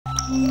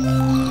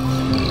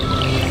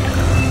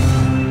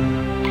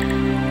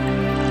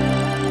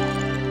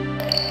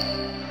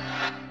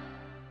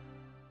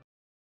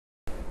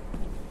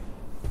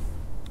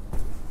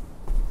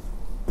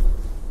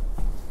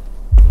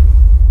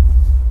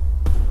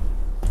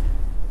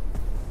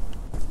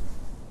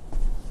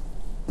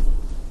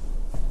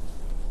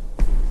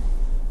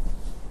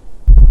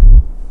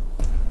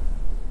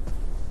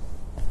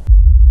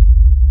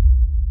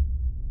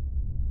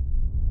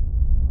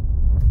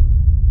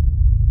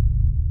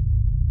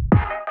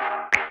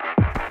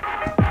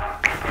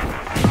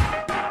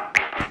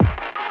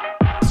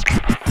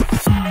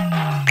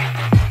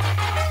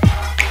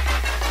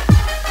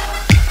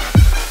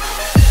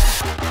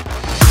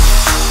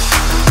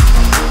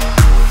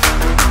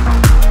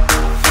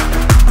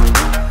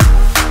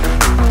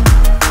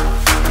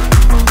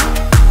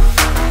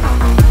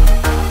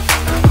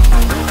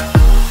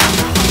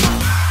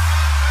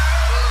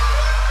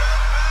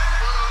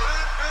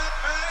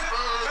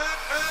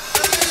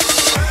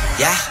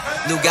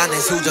누가 내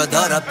수저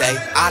더럽대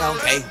I don't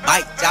care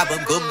마이크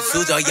잡은 금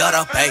수저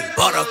여러 배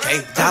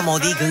버럭해 다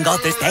못 익은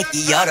것들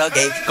새끼 여러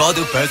개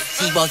거두벌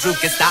씹어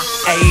죽겠어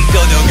에이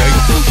저녁에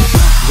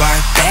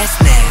World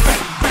best name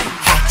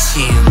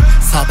핵심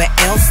섭외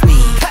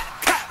일스니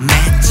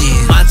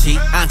맷진 많지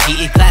않지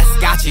이 클래스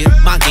가진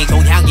만기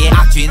동향의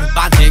악진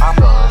반지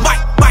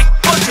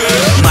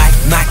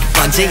마이크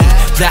번지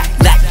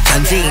black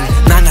전진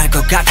망할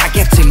것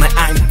같았겠지만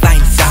I'm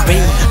fine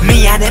sorry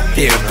미안해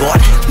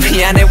billboard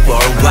미안해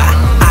worldwide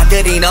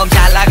아들이 너무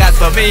잘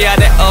나가서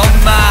미안해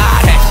엄마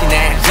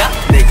대신해줘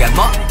네가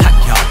못한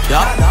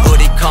협력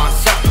우리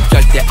콘서트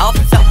절대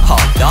없어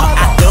hold on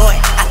I do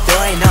it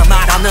너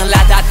말 없는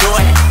라다 do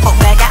it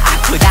오해가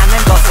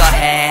아프다면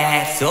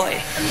고소해 소리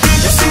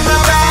Did you see my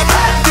bag?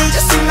 Did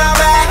you see my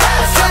bag?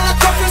 Selling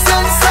coffees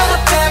on the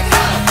cellar bag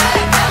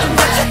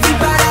What you think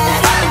about it?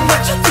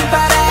 What you think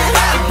about it?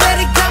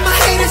 Better got my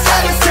haters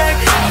on the sick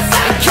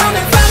Come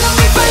and follow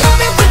me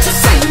with your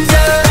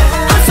singer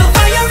I'm so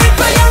fiery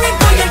for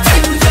your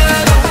tender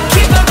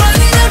Keep on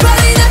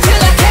running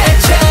until I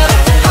catch up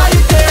How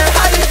you there?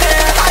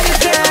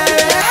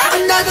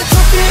 Another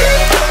trophy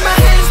my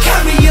hands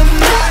carry them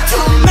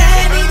too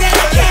many that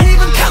I can't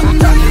even count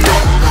them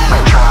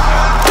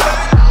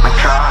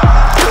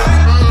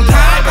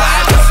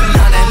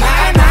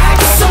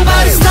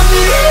Somebody stop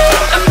me,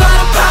 I'm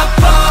gonna pop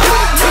up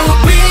Two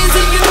beans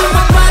and you know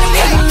my body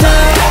hater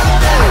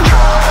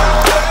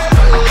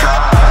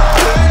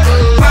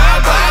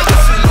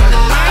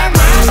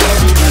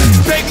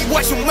Baby,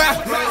 watch your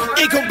mouth,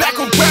 it come back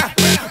around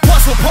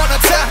Once upon a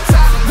time,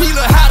 we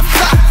learned how to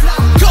fly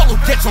Go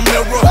look at your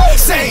mirror,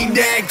 same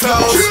damn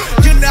clothes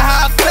You know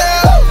how I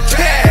feel,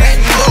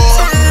 can't go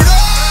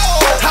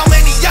How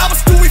many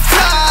hours do we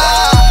fly?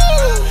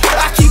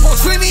 I keep on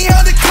dreaming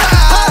of the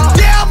cloud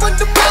Yeah, I'm on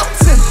the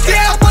mountain,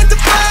 yeah, I'm on the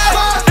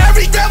vibe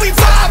Every day we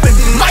vibing,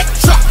 mic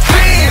drop,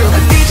 bam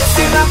Did you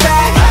see my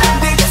bag?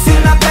 Did you see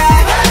my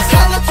bag?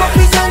 Color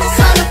trophies on the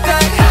solid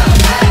thing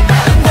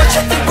What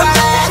you think about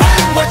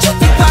it? What you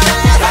think about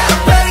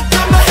it?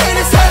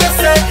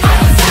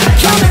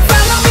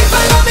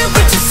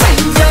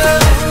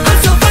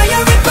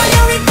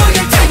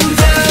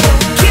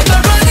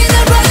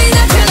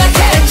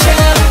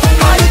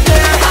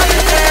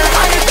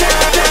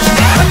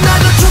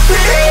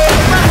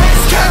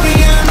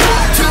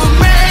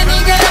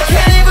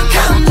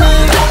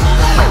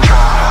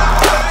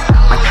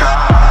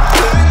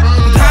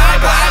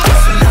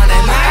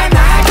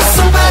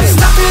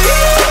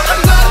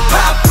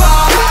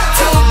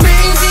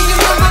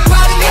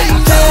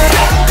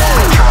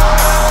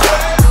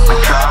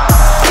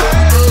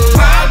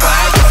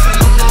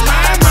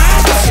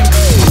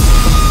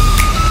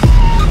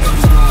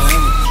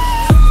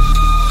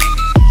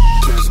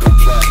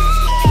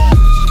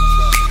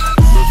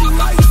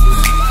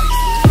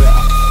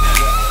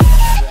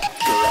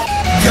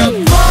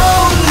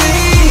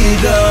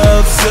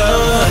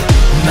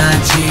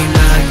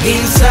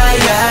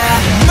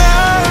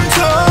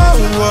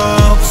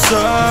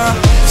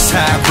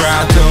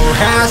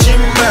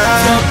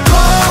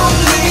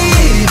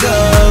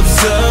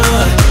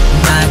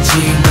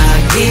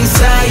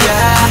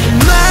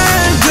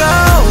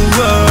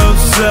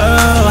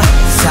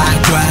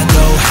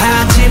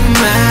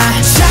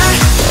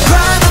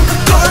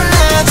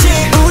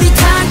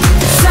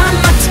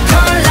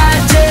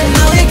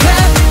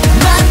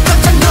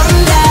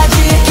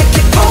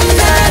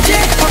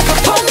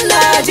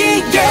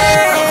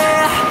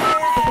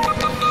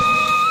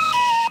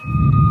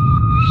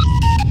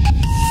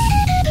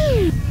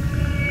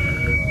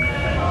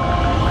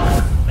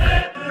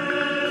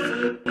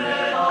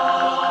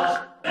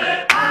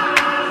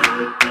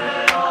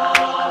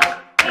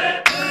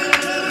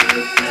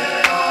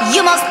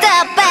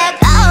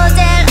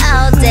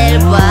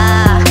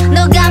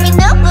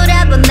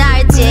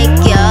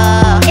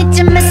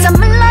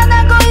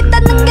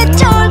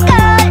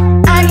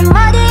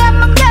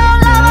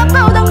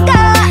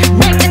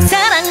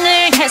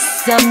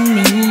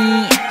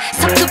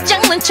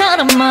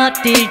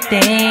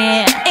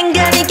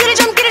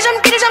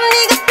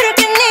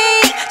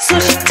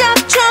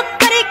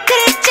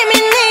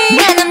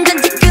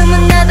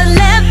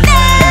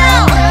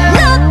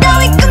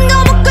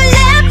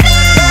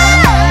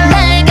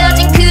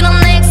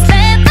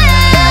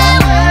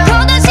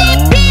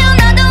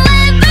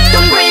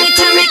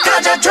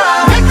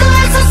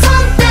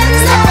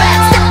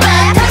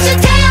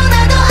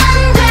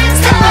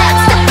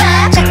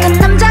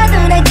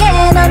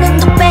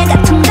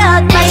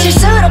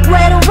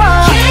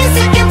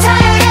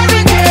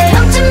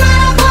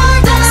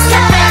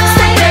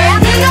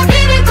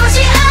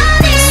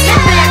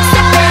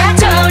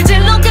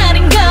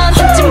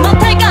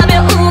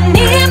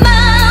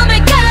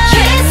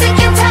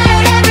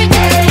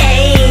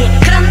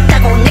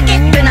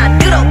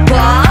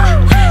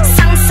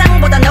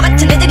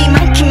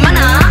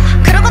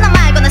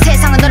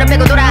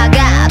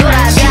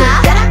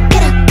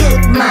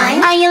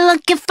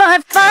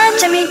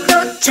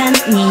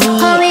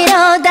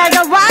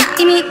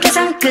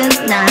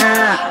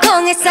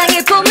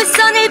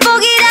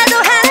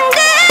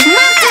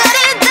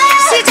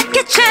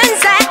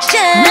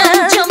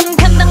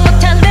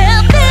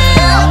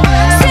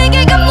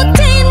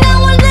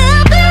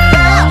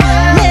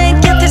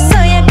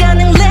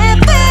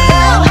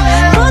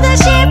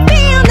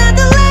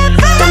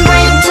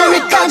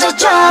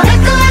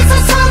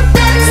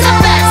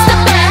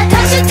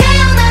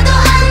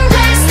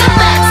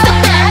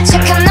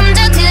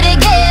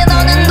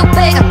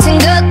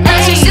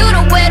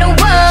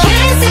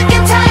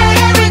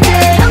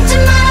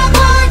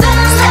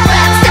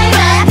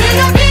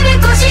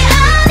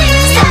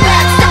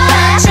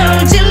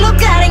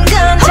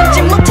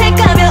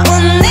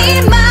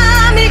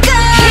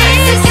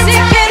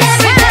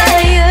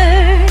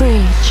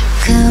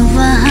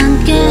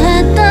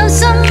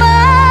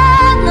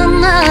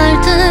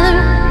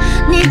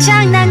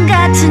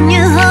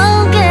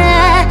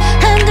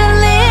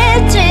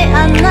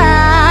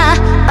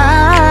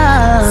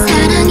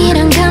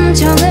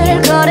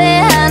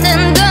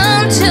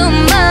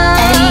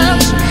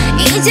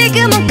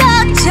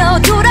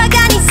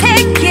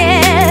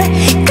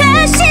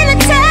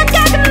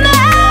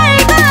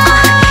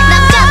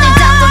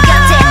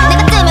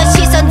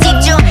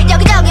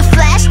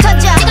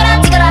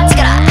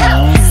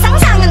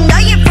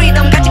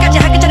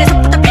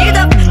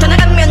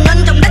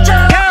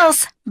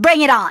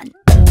 Bring it on.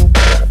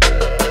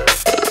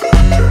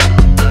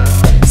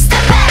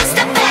 Step back,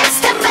 step back,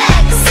 step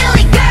back,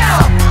 silly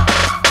girl.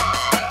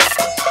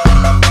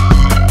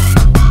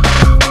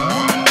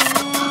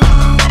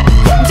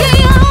 The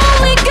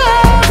only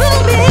girl who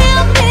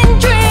live in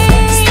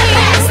dreams. Step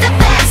back, step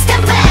back,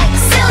 step back,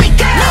 silly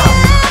girl.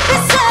 내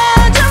앞에서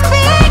좀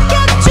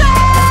비켜줘.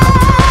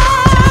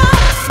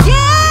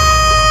 Yeah.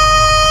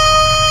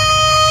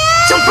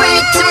 Don't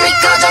breathe to me,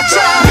 꺼져줘.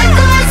 내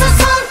거에서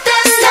손 떼.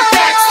 Step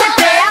back, step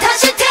back.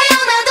 다시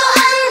태어나도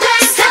안 돼.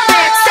 Step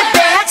back, step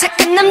back. 착한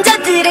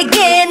남자들에게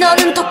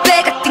너는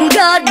독배 같은 것.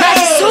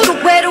 마치 서로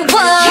외로워.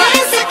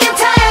 Getting sick and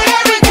tired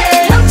every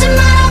day. 넘지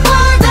마라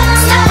보다.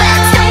 Step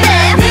back, step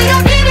back. 네가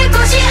비빌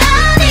곳이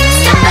아닌.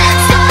 Step back,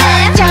 step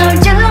back.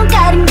 저울질로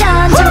가린 건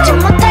참지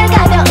못할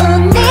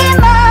가벼운 네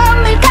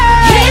마음을 가.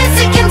 Getting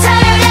sick and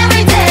tired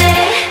every day.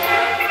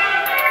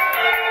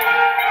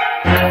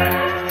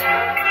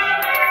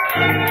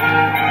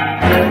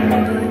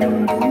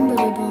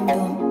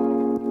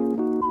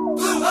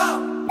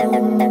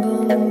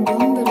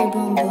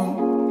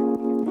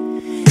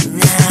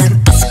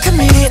 난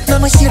어색함이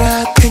너무 싫어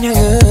그냥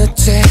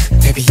웃지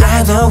Baby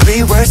I know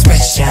we were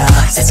special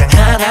세상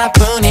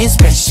하나뿐인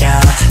special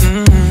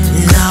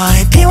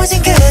너의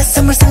비워진 그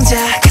선물 상자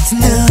같은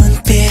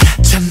눈빛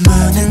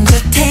전무는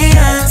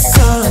듯한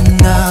손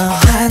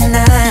너와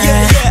나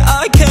Yeah,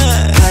 I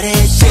can But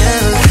it's you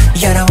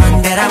You're the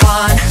one that I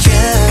want You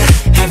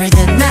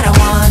Everything that I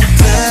want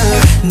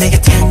Blue 내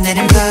곁에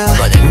내린 blue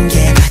모든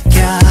게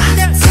바뀌어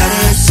But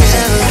it's you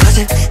어제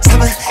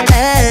사본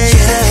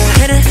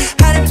걔는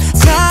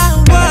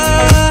아름다워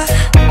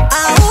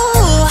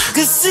아우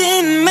Cause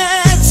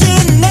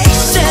imagination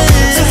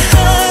저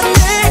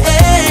하늘에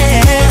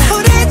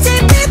우리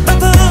집이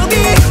바보비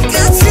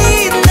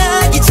끝이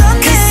나기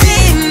전에 Cause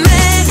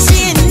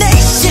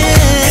imagination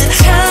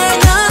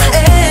찬양해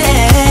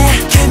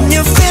Can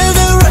you feel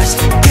the rush?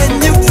 Can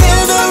you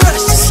feel the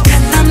rush? 시간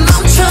난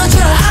멈춰줘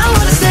I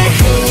wanna say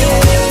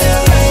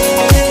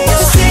저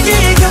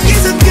세계의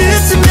경계선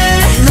끝쯤에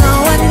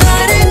너와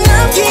나를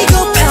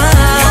남기고파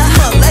Come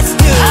on let's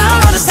do it I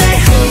wanna say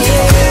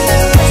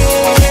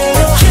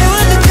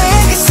기울는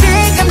내그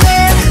시간에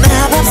나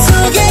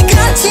맘속에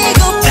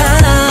갇히고파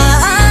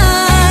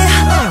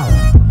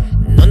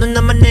너는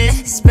나만의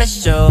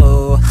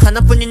special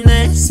하나뿐인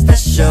내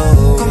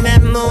special 꿈의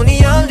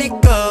문이 열리고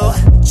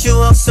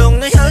추억 속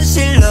내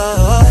현실로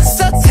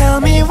So tell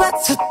me what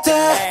to do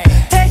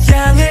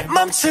태양을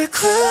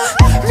멈추고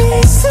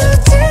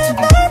미소짓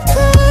날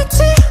보지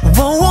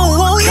Whoa whoa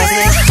whoa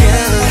yeah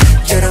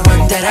You're the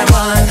one that I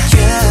want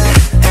You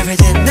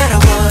Everything that I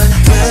want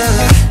Blue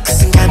그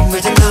순간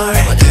물든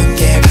널 모든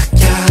게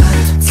바뀌어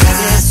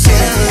Cause it's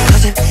you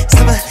어제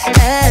사모해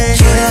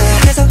You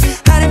계속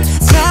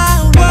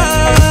아름다워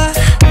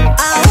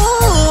아우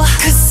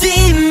Cause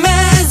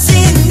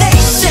imagination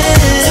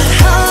저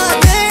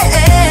하늘에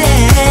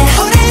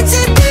우리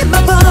집이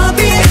마법이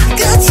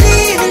끝이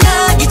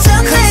나기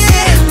전에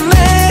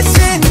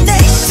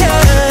Imagination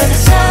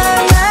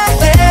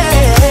찬양해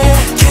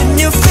Can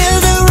you feel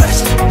the rush?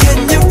 Can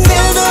you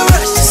feel the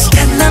rush? 시간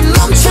난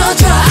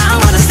멈춰줘 I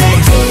wanna say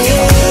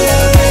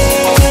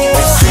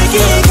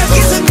세계의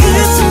경계선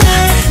끝쯤에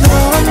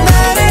너와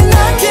나를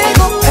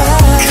남기고파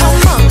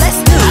Come on let's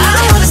do it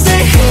I wanna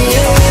say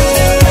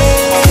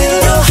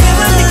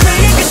해맑은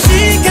그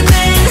시간에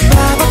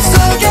마법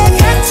속에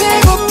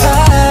갇히고파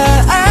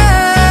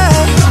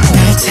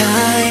나의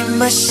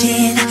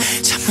타임머신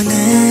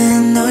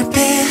저무는 노을빛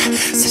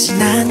사실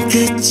난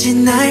끝이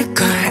날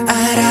걸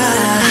알아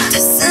The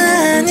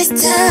sun is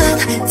down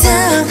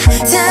down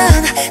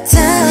down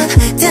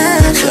down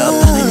down 저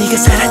밤에 네가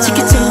사라지기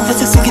전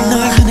화상 속에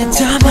널 눈에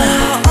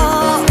담아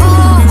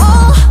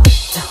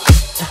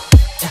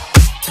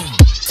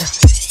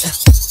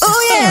Oh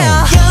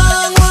yeah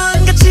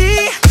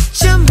영원같이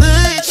춤을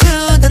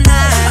추던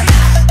날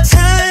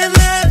Time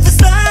left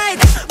aside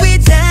We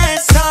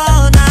dance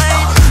all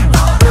night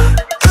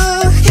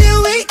Oh here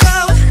we go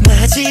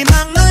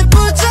마지막 널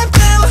붙잡고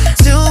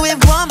Do it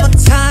one more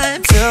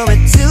time Do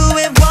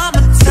it one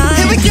more time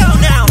Here we go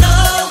now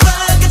너와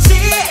같이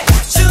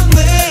춤을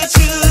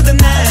추던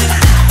날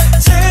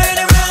Turn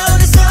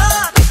around and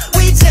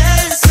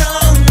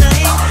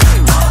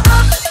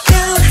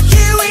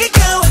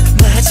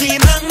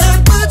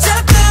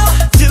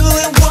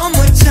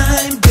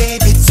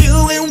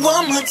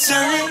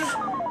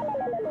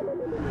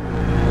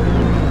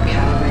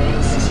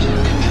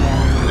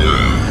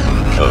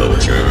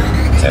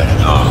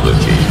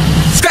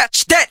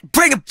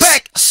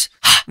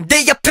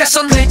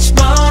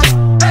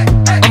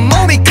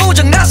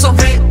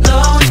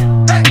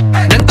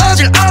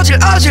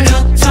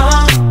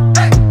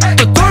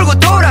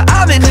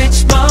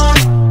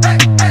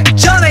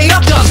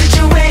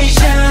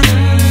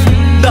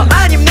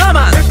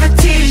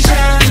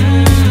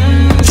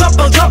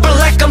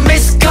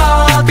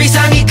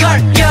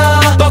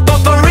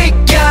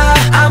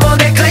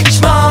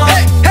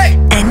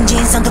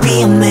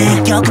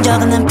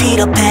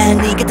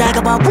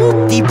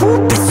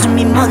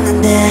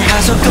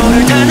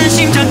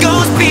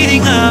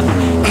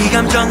이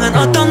감정은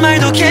어떤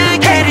말도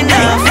can't get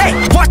enough. Hey,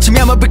 watch me,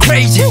 I'ma be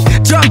crazy.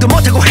 저항도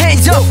못하고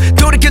hands up.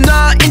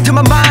 돌이켜놔 into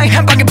my mind.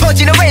 한 방에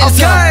퍼지는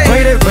ransom.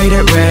 Wait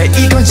it,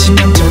 이건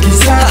치명적인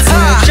사태.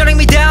 Shutting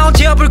me down,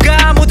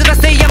 지어볼까? 모두가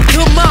say I'm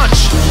too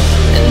much.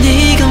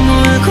 네가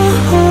몰고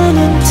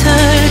오는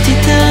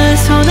달디달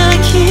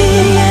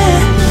소나기에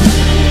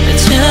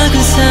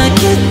작은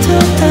사기도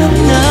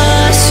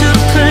닿나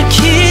숲을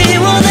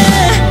키워내.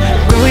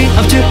 Going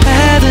up to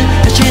heaven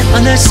펼친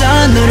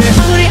하늘선 너를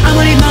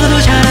아무리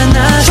막아도 잘 안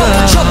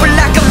나가. Trouble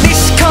like a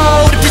missed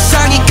code.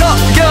 불쌍히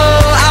거려.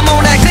 I'm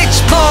on that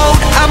glitch mode.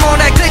 I'm on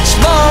that glitch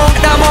mode.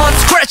 I'm on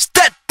scratch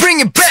that,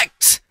 bring it back.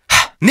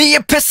 네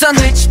옆에선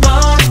glitch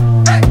mode.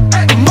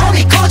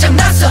 몸이 고장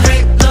났어.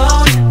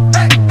 Reload.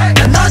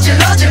 난 어질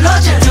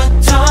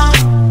두통.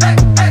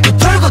 또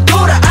돌고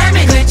돌아 I'm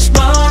in glitch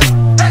mode.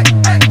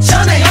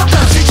 전에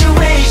없던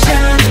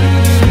situation.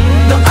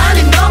 너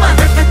아닌 너만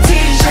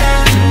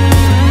repetition.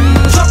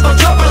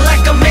 Trouble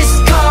like a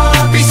missed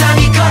call.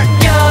 비상이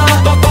걸려.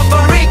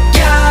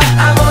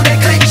 I'm on that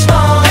glitch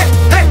mode.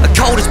 A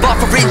code is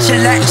buffering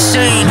shit like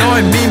machine.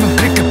 너의 밈은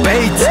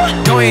clickbait.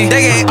 너의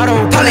내게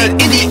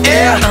autopilot in the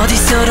air.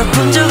 어디서도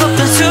본 적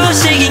없던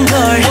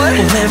소식인걸.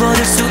 오늘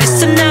버릴 수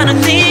있음 나는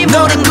네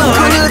모든 걸.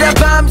 꾸느라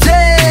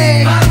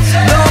밤새.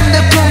 너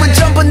없는 꿈은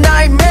전부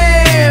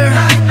nightmare.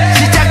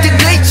 시작된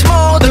glitch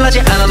mode. 놀라지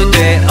않아도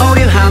돼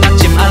오늘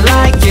하나쯤 I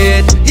like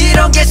it.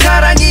 이런 게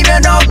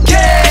사랑이면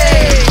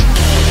okay.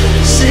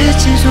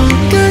 스친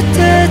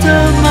손끝에도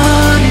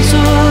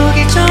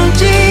머릿속이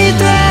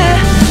정지돼.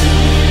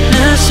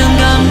 낯선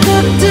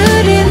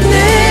감각들이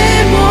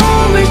내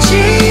몸을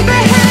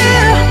지배해.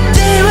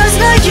 There was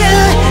no you,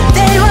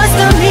 there was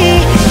no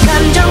me.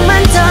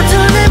 감정만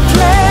더도는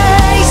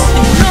place.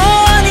 너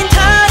아닌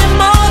다른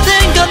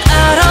모든 것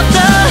out of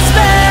the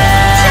space.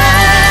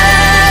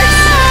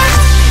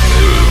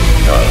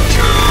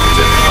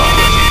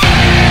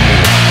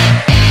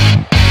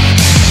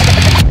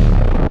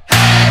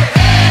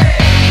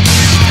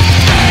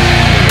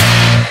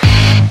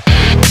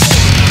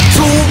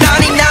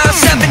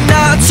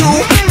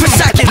 per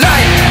second.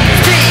 Light,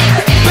 speed,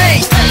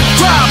 bass,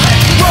 drop,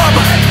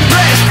 rubber,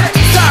 blast,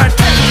 start,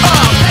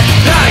 up.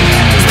 Light,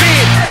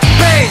 speed,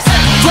 bass,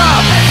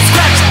 drop,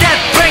 scratch that,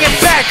 bring it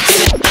back.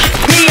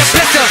 네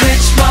옆에서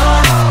glitch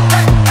mode.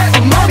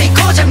 온몸이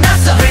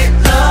고장났어.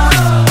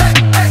 Reload.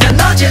 난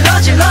어질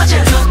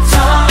두통.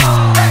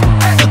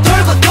 또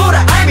돌고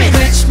돌아 I'm in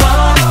glitch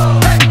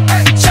mode.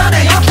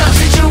 전에 없던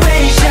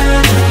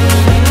situation.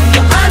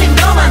 너 아닌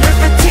너만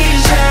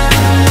repetition.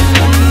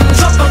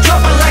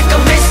 Trouble like a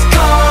missed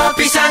call.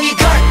 비상이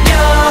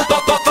걸려.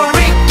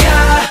 버퍼링이야.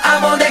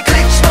 I'm on that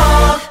glitch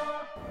mode.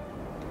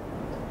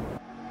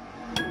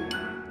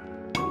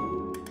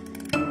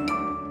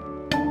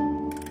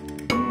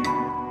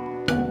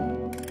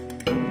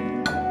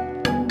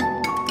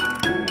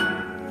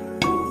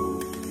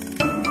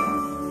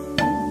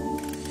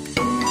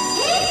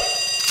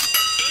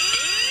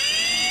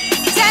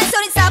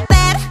 잔소리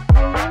sapere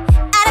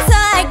알아서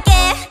할게.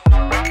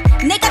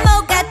 내가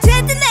뭐가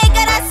됐든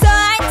내가 알아서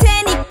할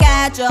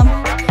테니까 좀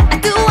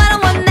I do what I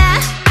want now.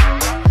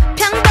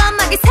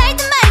 평범하게 살든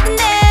말든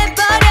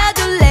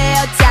내버려둘래.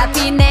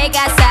 어차피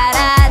내가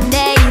살아.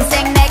 내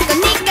인생 내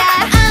거니까.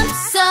 I'm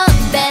so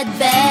bad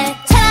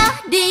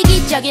차라리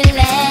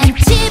기적일래.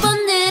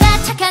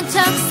 집오느라 착한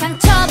척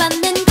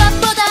상처받는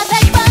것보다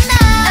 100번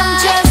나아. I'm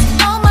just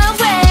on my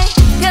way.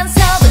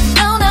 변서도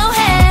no 해.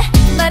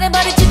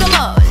 말해버릴지도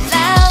몰라.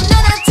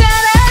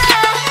 너나처럼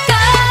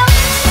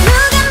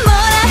누가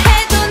뭐라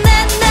해도 난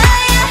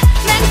나야.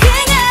 난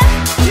그냥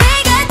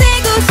내가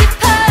되고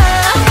싶어.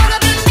 I wanna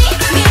be me.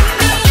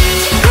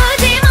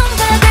 굳이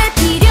뭔가 될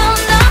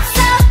필요는 없어.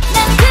 난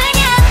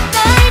그냥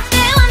너일 때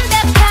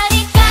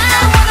완벽하니까.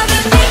 I wanna be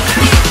me.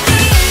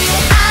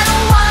 I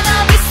don't wanna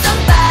be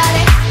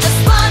somebody. Just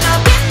wanna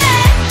be me.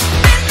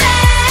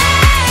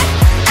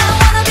 I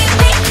wanna be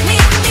me.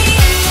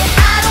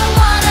 I don't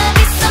wanna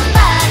be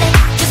somebody.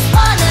 Just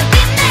wanna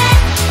be me.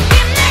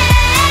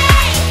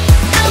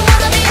 I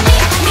wanna be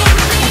me.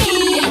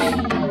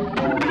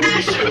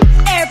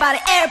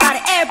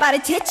 Everybody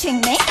teaching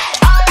me.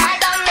 All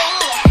eyes on me.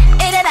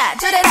 이래라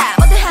저래라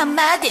모두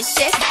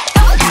한마디씩.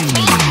 Don't let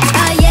me.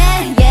 Oh yeah.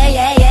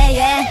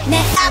 내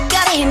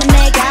앞가림은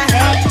내가 해.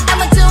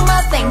 I'ma do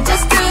my thing,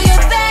 just do your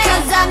thing.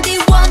 'Cause I'm the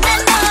one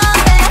and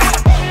only.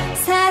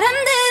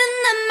 사람들은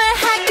난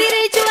말하기를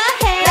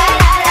좋아해.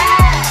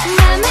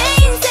 남의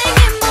인생에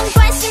뭔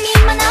관심이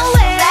많아 왜.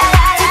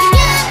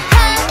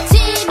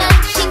 하지만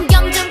신경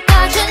좀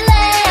꺼줄래.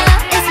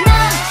 It's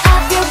none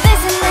of your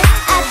business.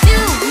 I do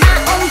my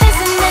own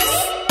business.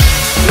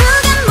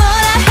 누가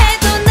뭐라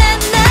해도 난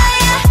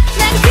나야.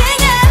 난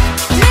그냥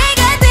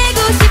내가 되고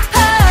싶어.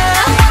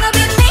 I wanna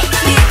be me.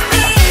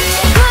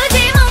 굳이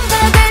뭔가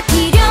될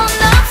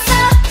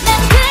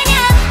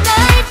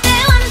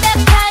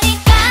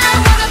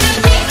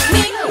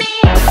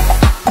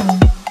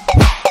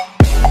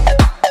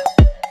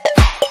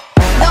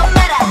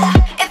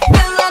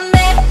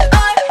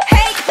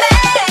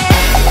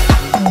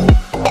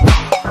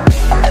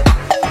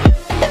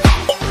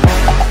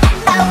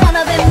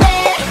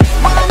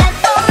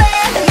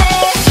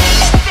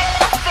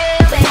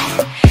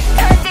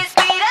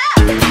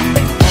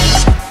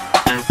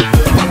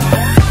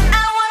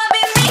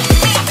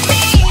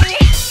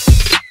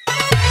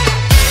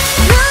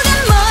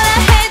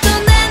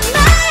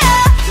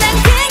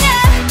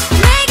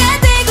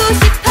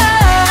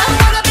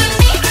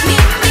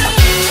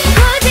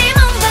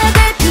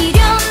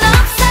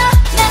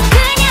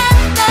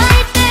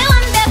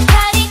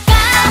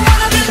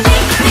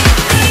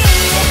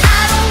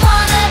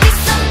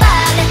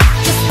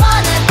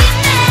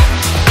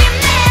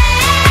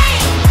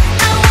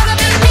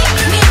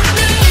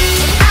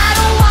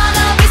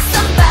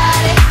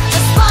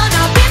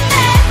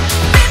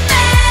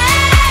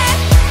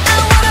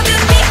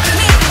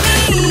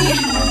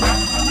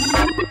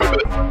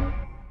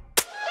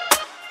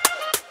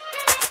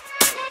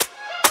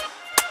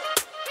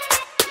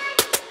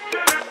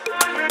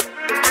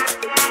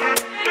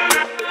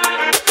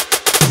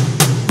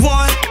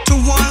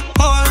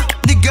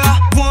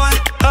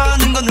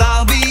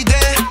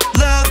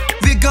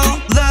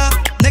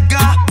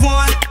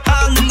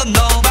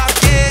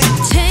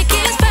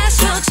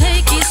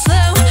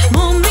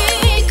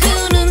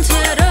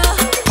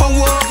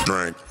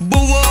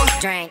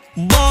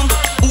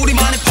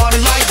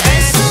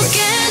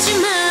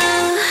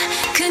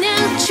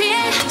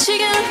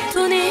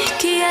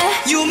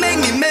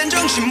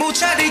못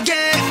차리게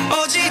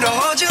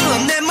어지러워져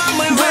내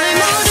맘을 왜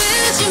널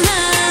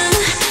모르지만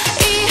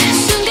이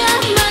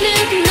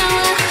순간만은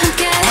나와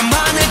함께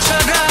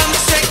밤하늘처럼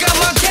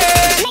새까맣게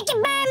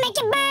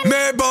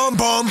매번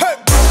밤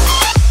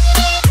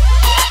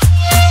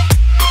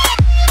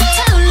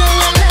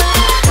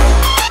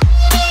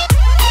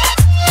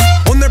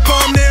오늘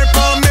밤 내일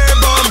밤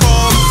매번 밤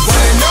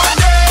원래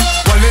너네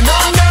원래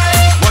너네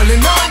원래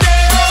너네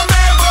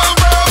매번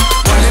밤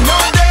원래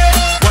너네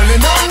원래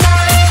너네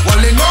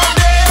원래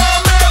너네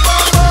매번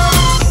밤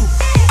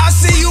I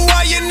see you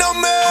while you know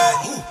me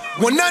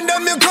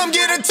원한다면 come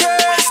get a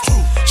taste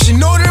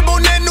신호를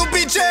보낸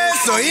눈빛에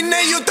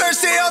써있네 you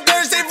thirsty I'm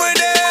thirsty for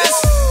this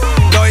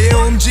너의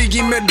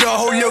움직임에 더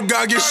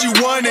홀려가길 she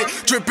want it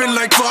dripping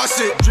like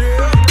faucet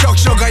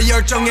적셔가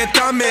열정에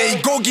땀에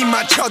이 고기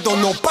맞춰도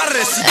no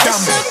pares y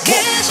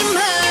애석해지마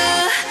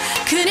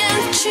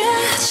그냥 취해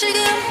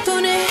지금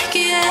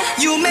분위기에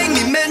You make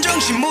me man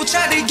정신 못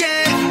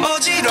차리게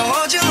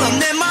어지러워져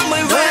내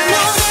맘을 왜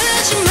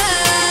모르지만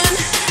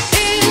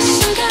이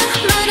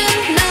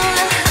순간만은 나와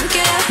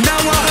함께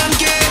나와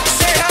함께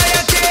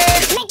새하얗게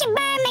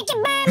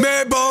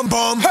매번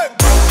밤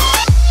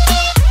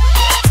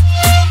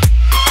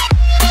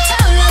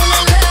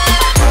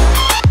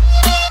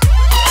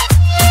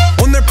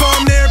오늘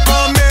밤 내일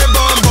밤 매번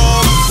밤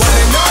원래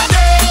너네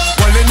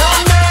원래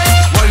너네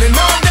원래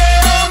너네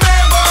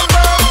매번 밤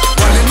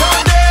원래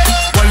너네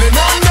원래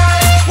너네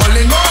원래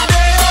너네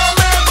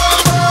매번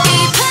밤 이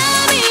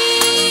밤이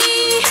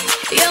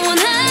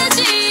영원하지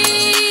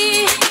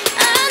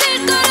않을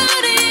걸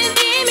우린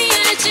이미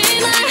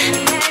알지만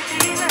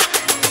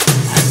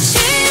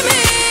아침이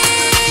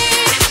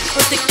올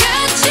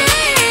때까지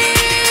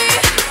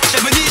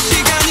짧은 이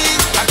시간이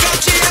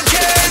아깝지 않게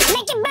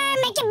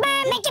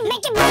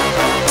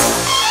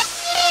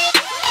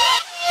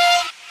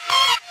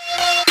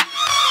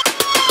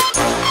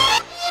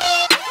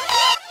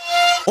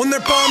오늘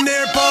밤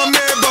내일 밤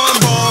매번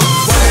밤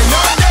원래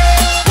너네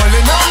원래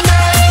너네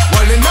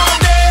원래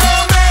너네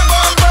매번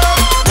밤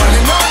원래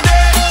너네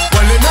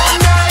원래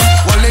너네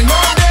원래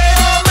너네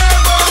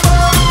매번 밤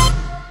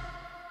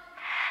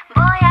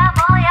Boya,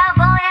 boya,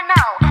 boya,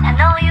 no. I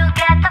know you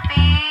get the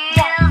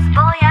feels.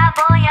 Boya,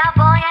 boya,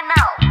 boya,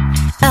 no.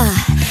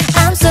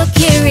 I'm so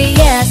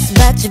curious,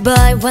 but your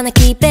boy wanna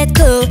keep it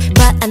cool.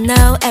 But I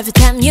know every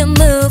time you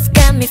move,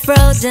 got me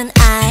frozen.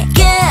 I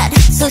get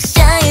so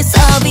shy, it's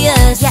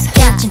obvious.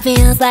 Catching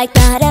feels like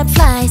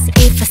butterflies.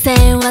 If I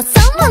say what's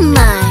on my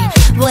mind,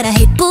 would I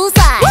hit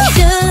bullseye?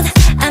 Dude,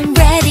 I'm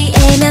ready,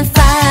 aim and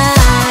fire.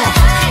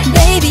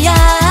 Baby,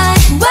 I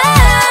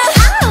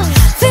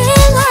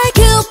feel like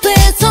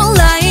Cupid's on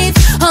life.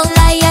 Oh,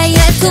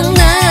 yeah,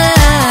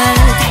 tonight.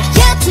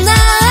 Yeah,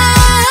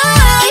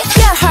 tonight. If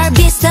your heart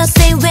beats, so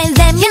stay with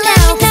them, you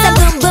know. 'Cause I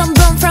boom, boom,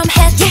 boom from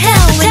head to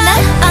toe. And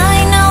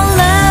I know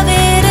love,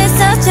 it is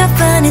such a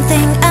funny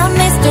thing. A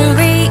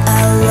mystery,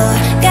 oh Lord.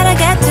 Gotta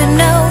get to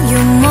know you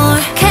more.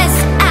 'Cause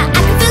I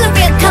can feel a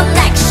real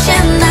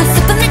connection. A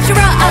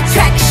supernatural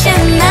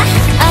attraction.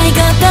 I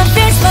got the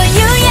feels for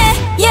you, yeah,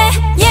 yeah,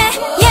 yeah,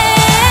 yeah.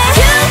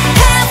 You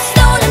have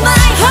stolen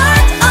my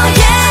heart, oh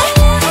yeah.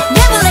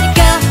 Never let it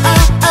go,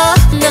 oh, oh.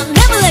 No,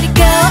 never let it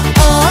go,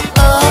 oh,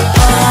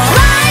 oh, oh.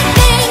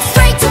 Lightning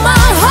straight to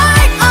my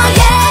heart, oh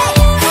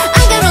yeah.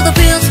 I got all the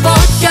feels for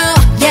sure,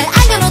 yeah.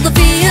 I got all the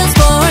feels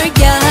for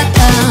ya.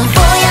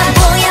 Boya,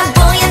 boya,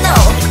 boya, no.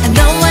 I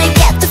know I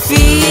get the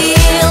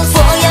feels.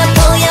 Boya,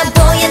 boya,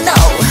 boya, no.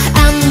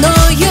 I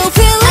know you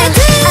feel it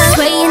too.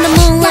 Sway in the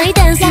moonlight,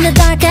 dance in the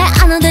dark.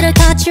 I know that I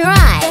caught your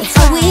eye.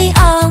 Are we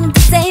on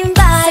the same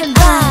vibe?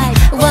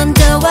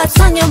 Wonder what's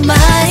on your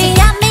mind.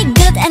 I make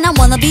good and I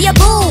wanna be a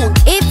fool.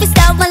 If we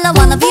start, well, I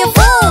wanna be a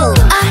fool.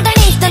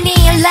 Underneath the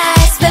neon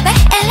lights, baby.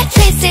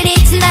 Electricity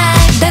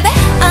tonight, baby.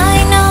 I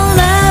know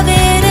love,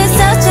 it is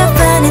such a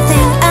funny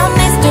thing. A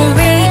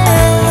mystery,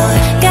 oh Lord.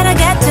 Gotta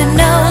get to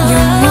know you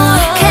more.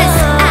 'Cause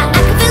I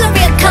can feel a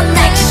real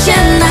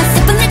connection. A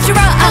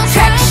supernatural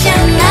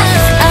attraction.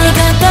 I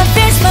got the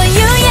feels for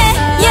you, yeah,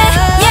 yeah,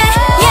 yeah,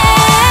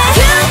 yeah.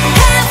 You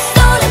have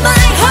stolen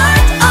my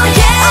heart, oh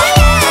yeah.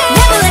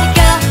 Never let it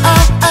go,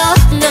 oh, oh.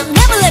 No,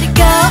 never let it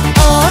go,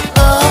 oh,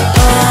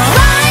 oh, oh.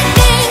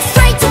 Lightning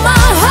straight to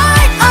my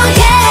heart, oh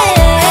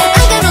yeah.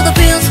 I got all the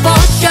feels for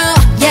sure,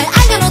 yeah.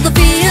 I got all the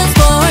feels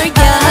for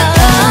ya.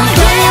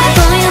 Boya,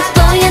 boya,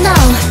 boya, no.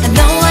 I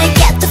know I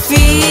get the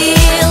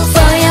feels.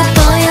 Boya,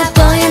 boya,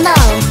 boya, no.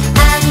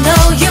 I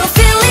know you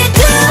feel it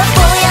too.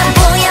 Boya,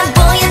 boya,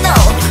 boya, no.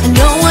 I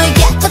know I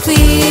get the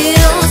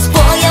feels.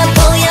 Boya,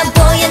 boya,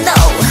 boya, no.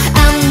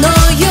 I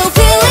know you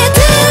feel it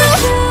too.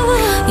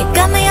 You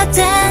got my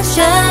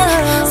attention.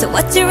 So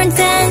what's your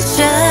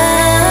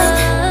intention?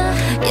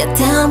 You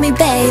tell me,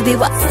 baby,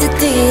 what's the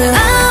deal?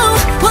 Oh,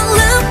 one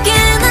look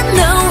and I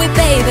know it,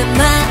 baby.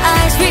 My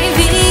eyes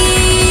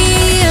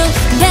reveal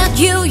that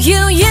you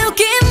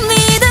give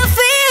me the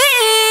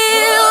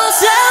feels.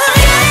 So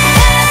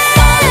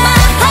yeah,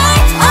 my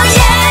heart, oh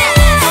yeah.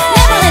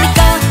 Never let it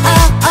go,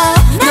 oh, oh.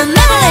 No,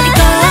 never let it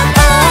go,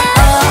 oh,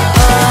 oh,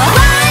 oh.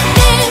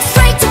 Lightning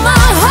straight to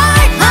my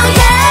heart, oh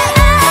yeah.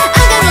 I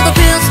got all the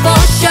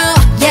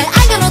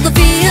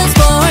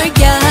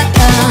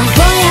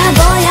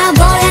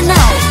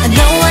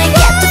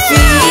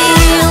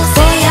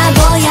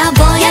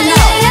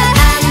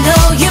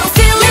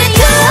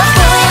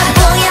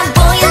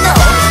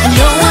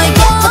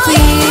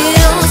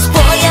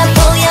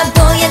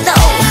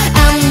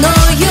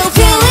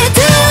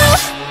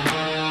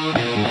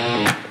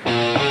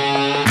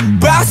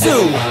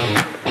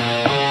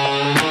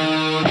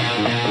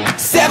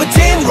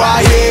 17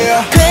 right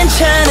here.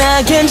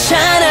 괜찮아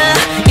괜찮아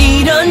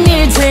이런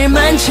일들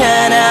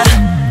많잖아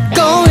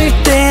꼬일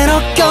대로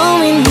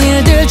꼬인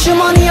일들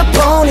주머니에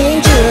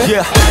보낸 줄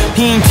yeah.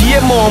 흰 뒤에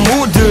뭐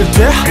묻을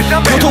때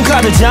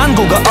교통카드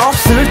잔고가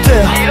없을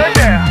때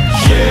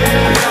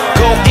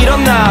꼭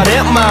이런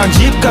날에만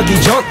집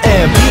가기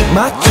전에 비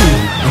맞지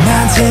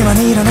나한테만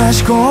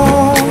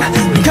일어나시고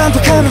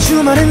깜빡하면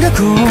주말은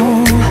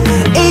가고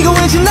이거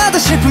왠지 나다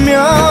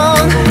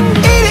싶으면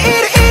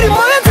이리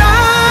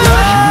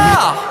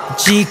모여라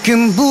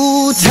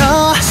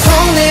지금부터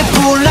손에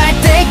불 날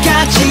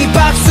때까지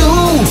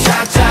박수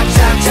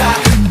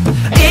착착착착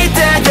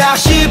이때다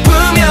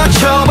싶으면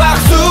쳐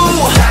박수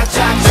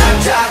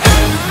착착착착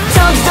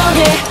저기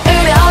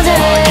이래 어제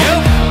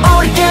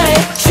우리끼리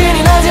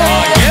신이 나지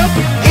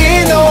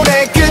이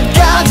노래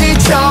끝까지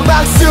쳐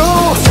박수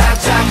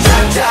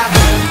착착착착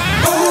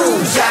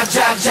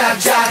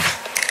착착착착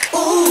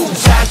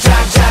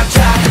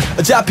착착착착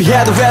어차피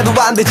해도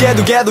안돼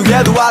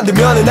해도 안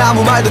되면은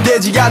아무 말도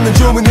되지 않는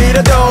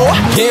주문이라도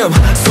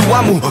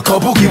수화무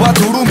거북이와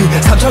두루미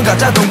삼천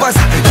가짜 동방사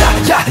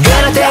야야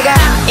그럴 때가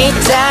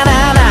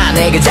있잖아 나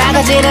내가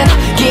작아지는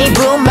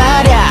기분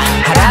말야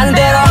하라는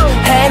대로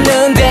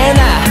했는데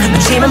나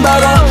눈치만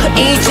보고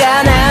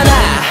있잖아 나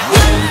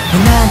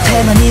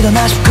나한테만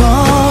일어나시고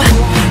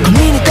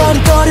고민이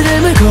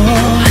거리를 물고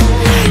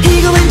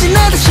이거 왠지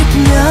나다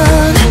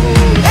싶으면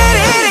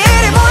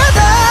이리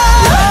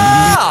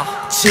모여라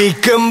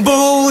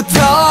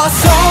지금부터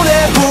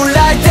손에 불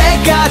날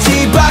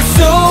때까지 박수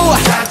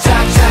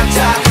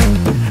착착착착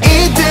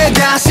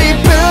이때다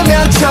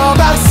싶으면 쳐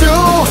박수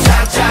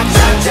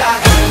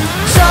착착착착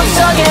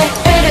저기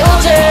이리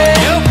오지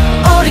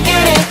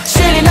우리끼리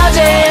신이 나지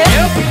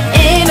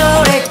이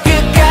노래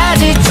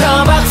끝까지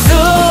쳐 박수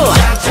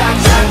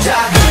착착착착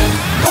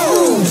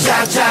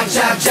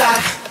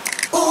착착착착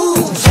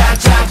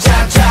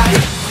착착착착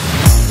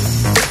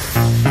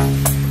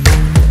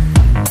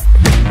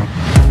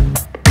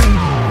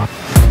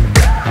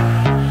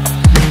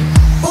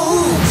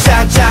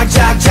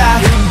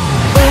착착착착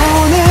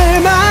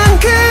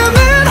오늘만큼은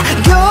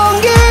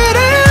용기를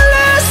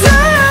내서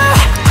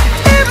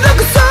입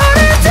닫고 소리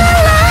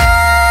질러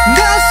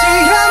다시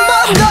한 번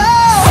더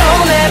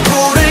손에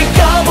불을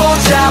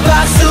꺼보자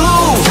박수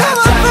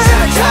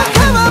착착착착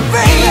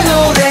이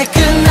노래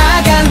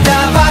끝나간다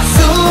박수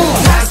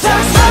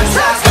착착착착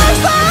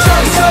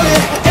저기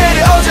이리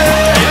오지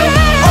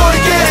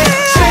우리끼리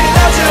신이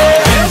나지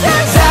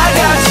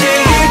다같이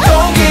이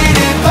동기리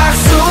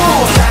박수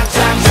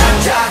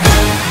착착착착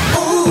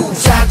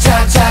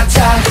차차차차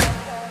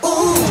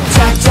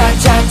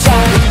차차차차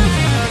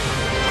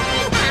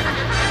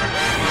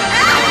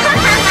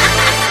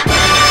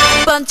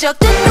번쩍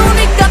뜬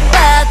눈을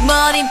깜빡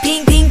머린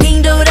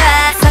핑핑핑 돌아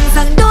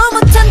상상도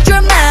못한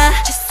드라마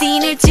저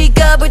씬을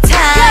찍어볼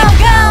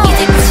타임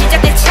이제부터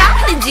시작될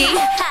챌린지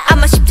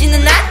아마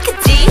쉽지는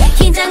않겠지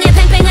긴장해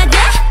팽팽하게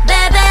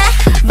baby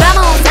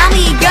Vamos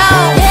amigo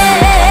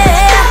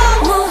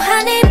yeah.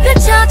 무한히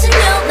펼쳐진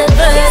your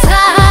level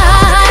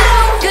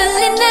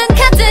끌리는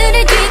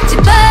카드를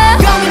뒤집어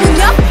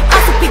going up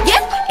어서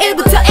begin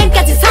 1부터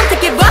N까지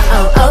선택해봐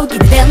oh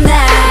기대된다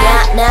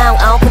Right now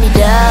open it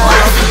up What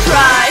a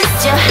surprise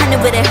저 하늘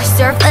위를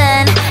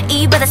surfing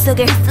이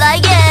바닷속을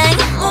flying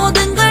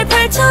모든 걸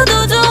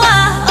펼쳐도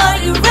좋아 Are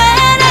you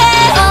ready?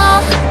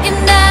 All in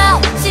now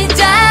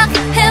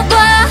시작해봐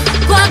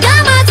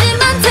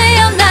과감하지만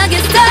태연하게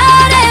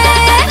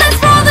started Let's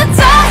roll the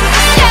dice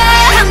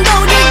yeah.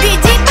 한도를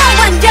뒤집어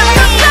완전히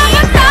걱정을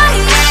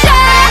버리셔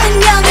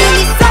영원히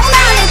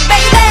쏟아내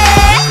baby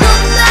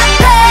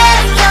눈앞에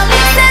열린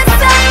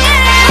세상에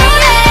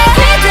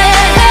기대해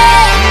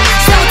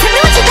So tell me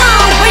what you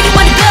want, where you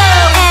wanna go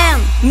And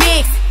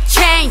mix,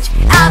 change,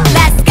 up,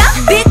 let's go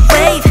Big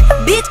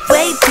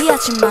wave,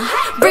 비하지마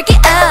Break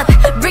it up,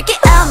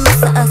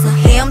 맞서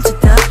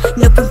헤엄치다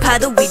높은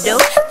파도 위로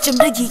좀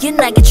더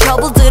유연하게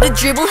trouble들을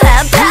dribble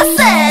have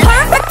pass it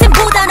Perfect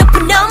보다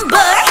높은 number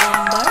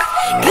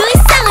그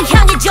이상을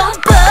향해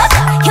jump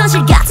up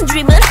현실 같은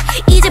dream은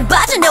이제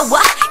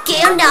빠져나와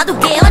깨어나도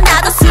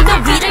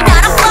수면 위를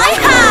날아 fly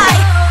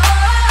high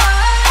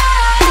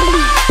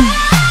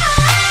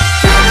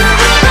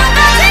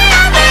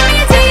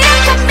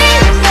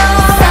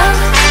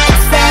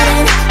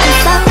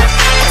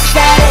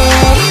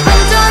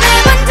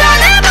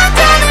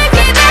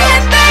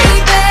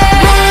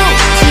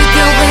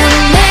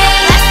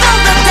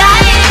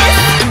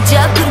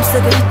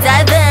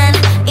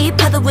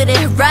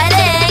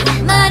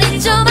말이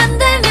좀 안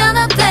되면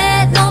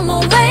어때 No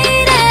more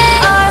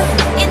waiting All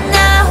in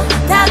now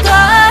다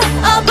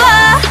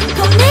걸어봐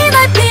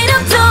고민할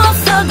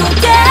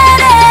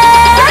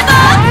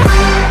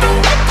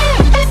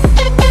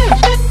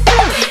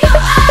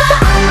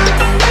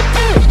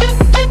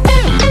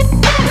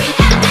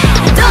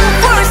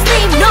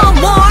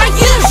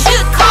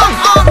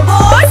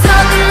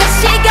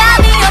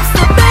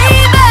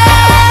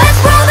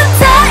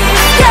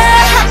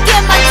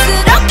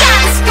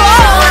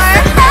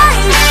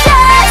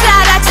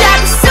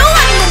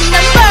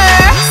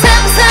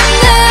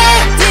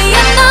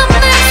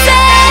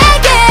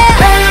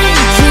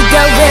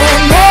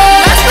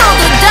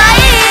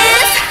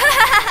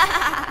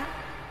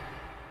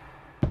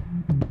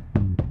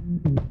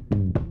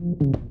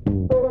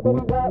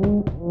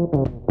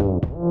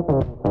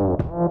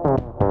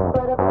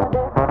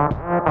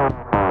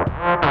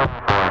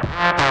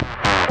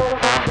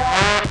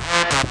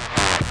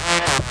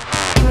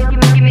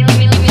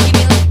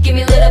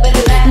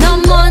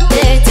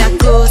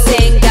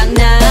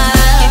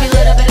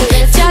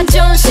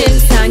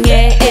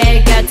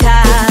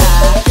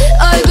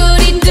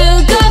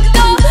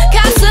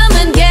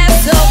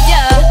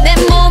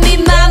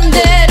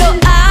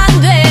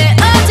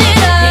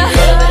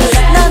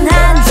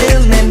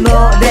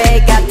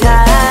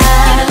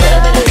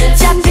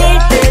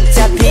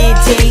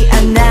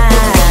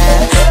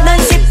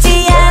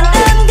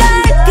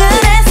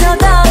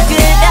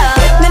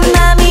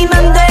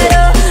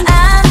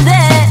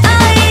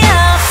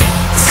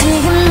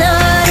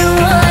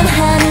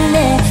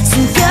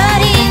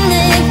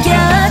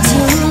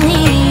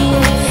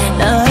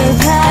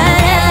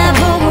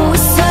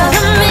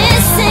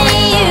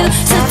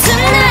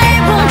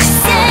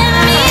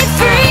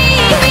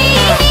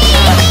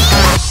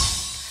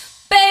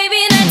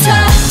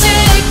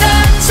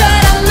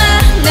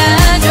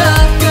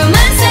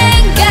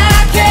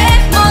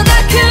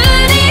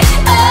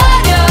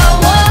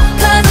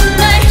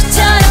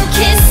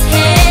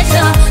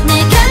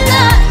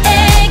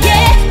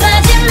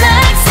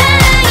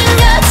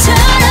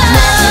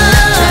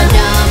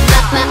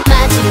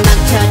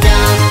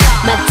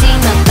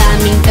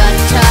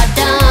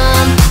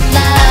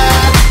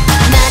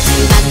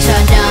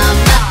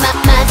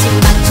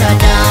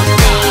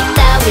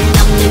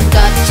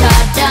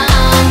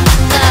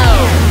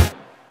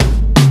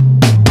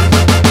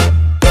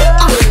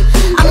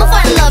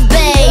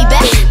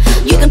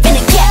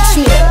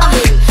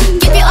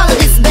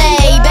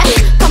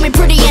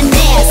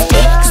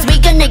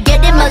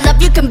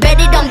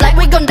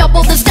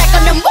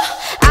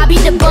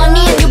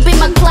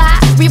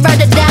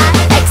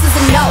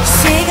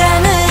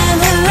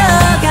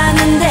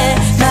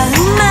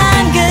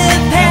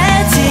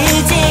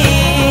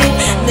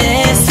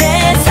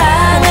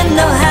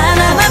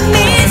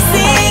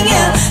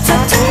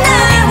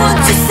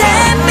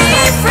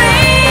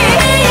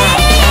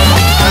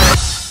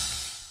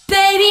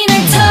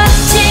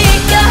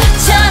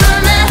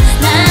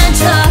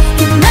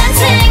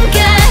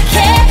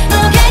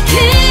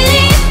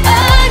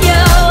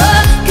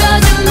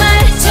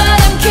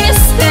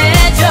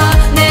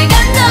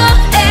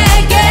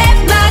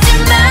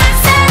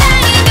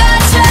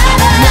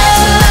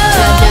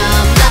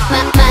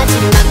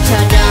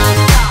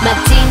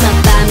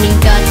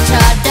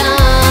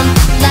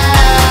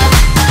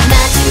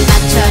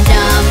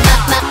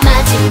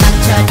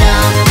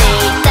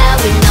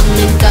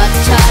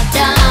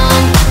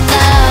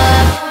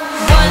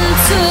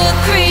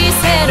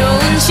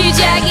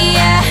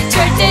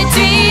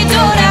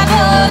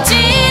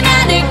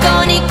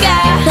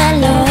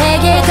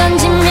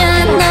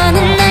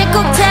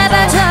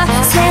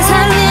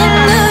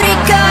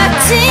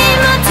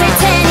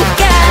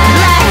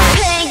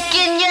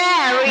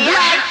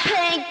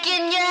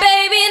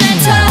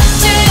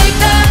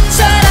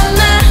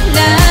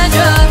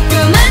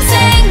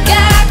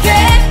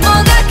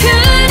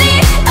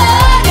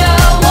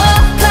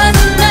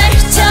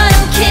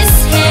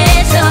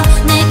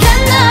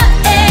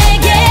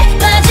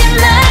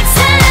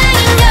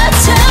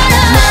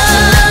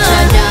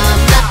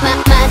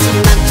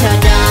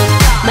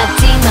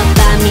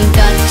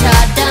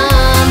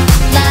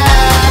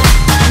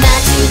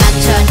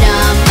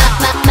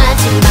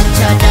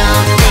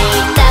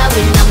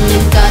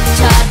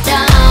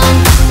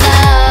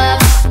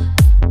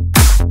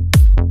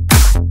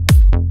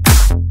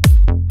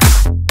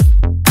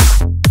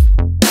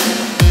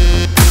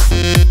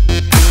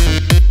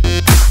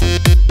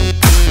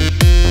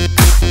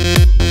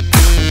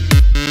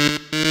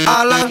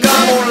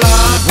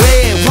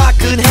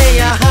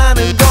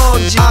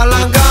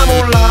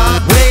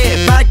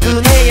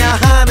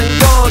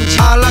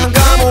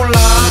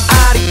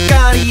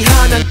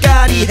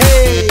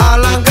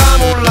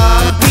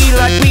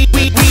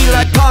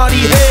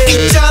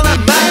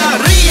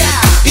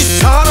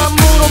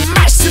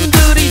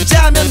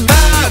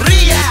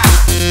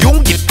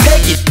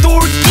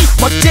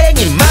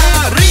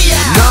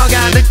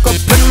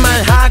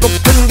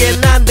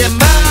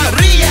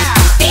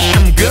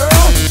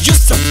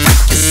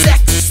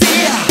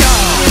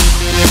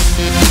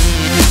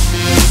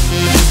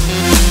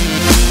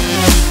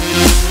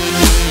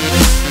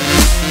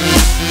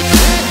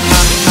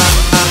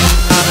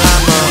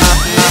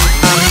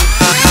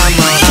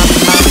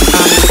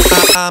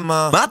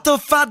Matto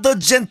fatto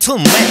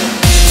gentleman.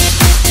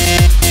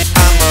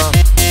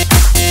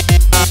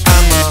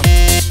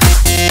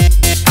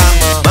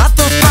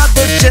 Matto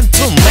fatto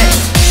gentleman.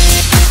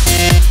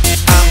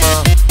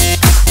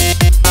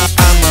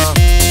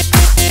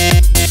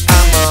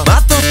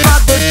 Matto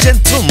fatto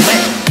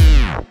gentleman.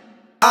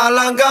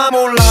 알랑가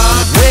몰라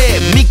왜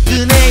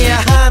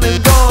미끈해야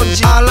하는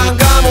건지.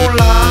 알랑가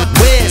몰라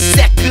왜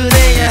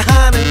새끈해야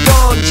하는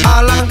건지.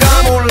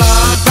 알랑가 몰라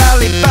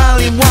빨리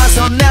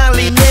와서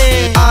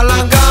난리네.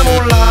 알랑가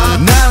몰라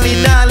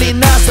난리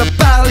나서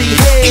빨리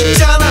해.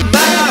 있잖아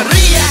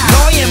마리아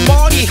너의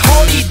머리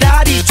허리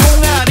다리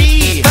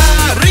종아리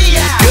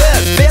마리아.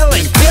 Good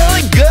feeling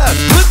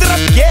good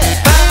부드럽게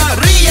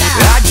마리아.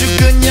 아주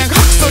그냥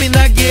헉소리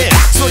나게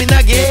악소리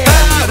나게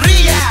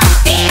마리아.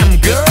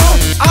 Damn girl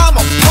I'm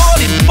a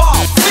party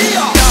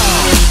mafia.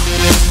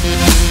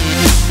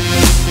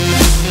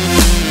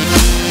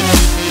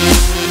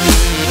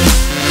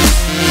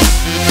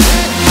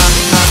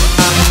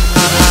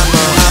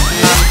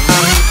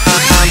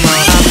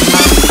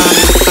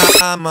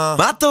 I'm a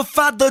matto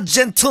fatto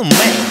gentleman.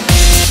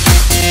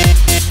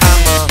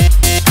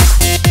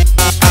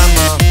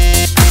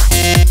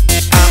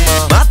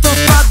 Matto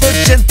fatto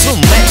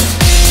gentleman.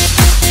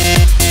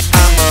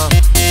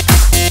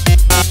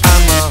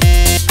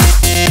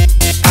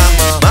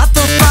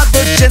 Matto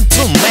fatto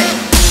gentleman.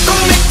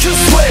 Gonna make you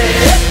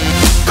sweat,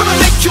 gonna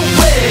make you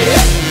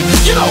wet.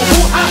 You know who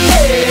I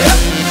am.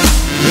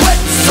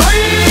 Let's say,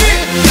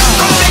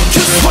 gonna make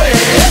you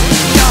sweat,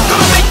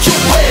 gonna make you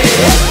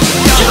wet.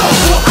 You know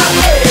who I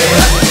am.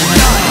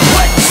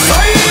 Let's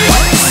say,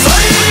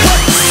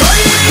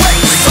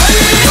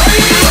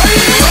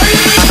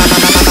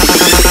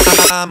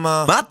 I'm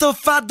a matto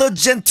fatto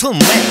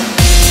gentleman.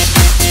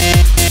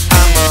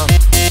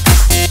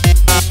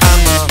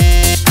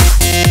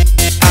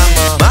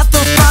 Matto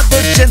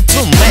fatto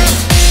gentleman.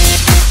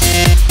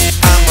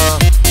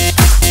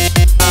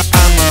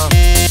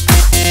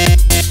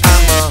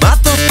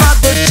 Matto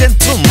fatto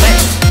gentleman.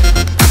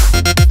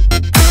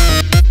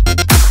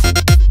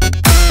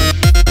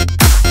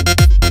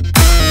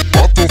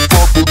 Matto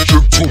fatto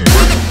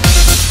gentleman.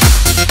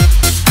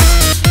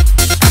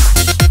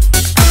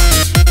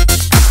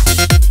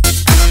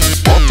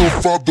 Matto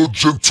fatto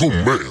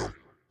gentleman.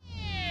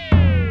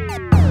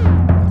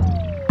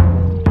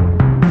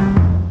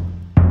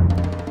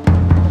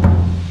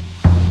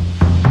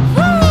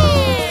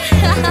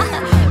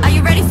 Are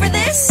you ready for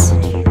this?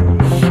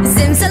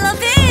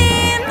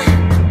 Zimsalabim.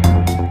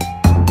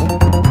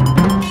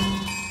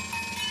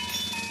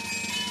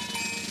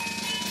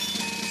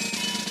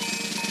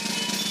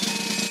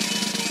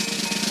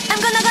 I'm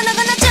gonna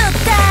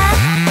좋다.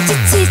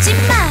 지치지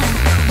마.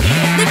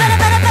 늘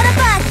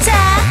바라봤자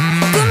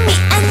꿈이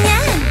아냐.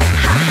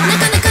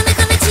 내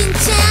거네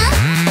진짜.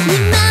 네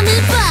맘을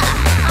봐.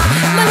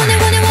 말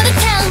wanna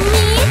tell me.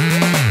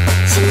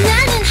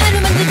 신나는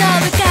하루만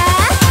즐거울까.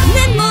 난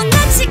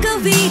못나치고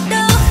위로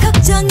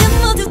걱정은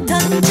모두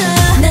던져.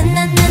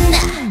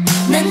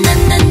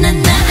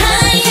 나나나나나나나나나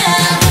하야.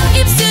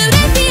 입술에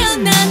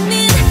피어나는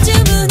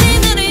주문에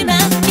너를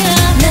맡겨.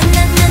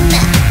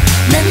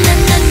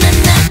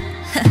 나나나나나나나나.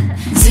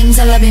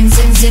 Zimsalabim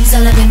zim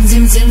zimsalabim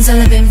zim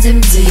zimsalabim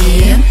zim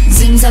zim.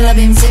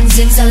 Zimsalabim zim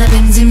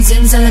zimsalabim zim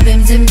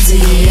zimsalabim zim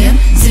zim.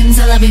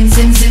 Zimsalabim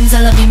zim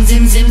zimsalabim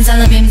zim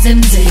zimsalabim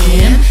zim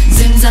zim.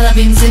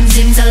 Zimsalabim zim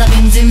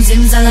zimsalabim zim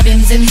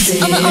zimsalabim zim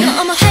zim.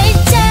 어머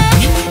활짝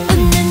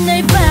웃는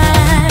널 봐.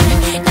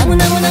 너무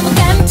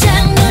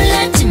깜짝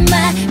놀랐지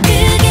마.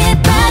 그게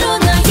바로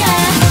너야.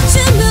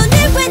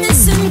 주문을 외는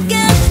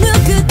순간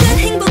누구든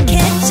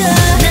행복해져.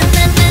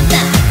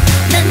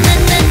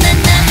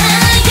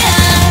 나나나나나나나나야.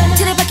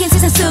 틀에 박힌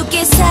세상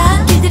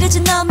속에서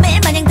길들여진 너의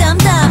마냥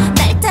덤덤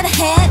날 따라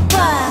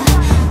해봐.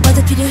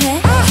 뭐더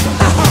필요해?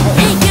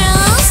 Hey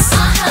girls,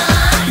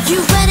 you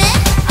ready?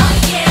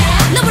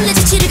 너 몰래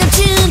지치를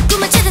감춘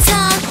꿈을 찾아서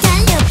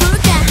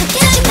달려볼까.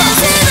 함께라면 나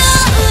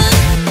새로운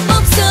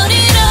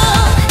목소리로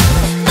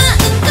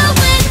마음껏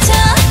외쳐.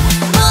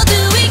 모두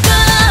이거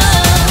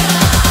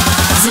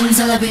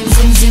Zimsalabim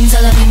zim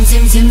zimsalabim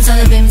zim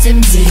zimsalabim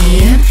zim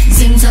zim.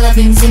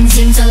 Zimsalabim zim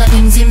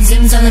zimsalabim zim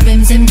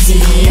zimsalabim zim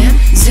zim.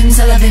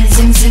 Zimsalabim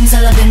zim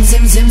zimsalabim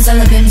zim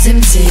zimsalabim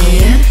zim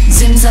zim.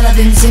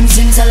 Zimsalabim zim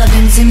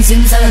zimsalabim zim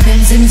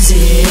zimsalabim zim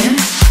zim.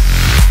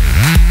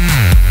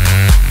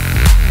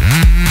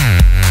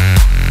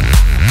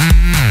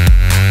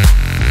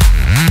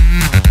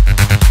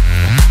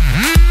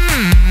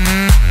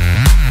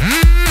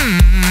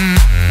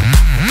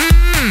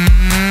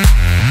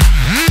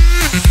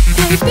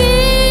 별빛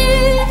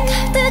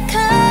가득한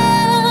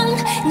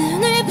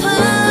눈을 봐.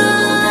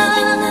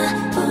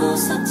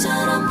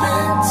 보석처럼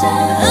반짝.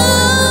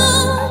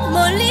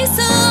 멀리서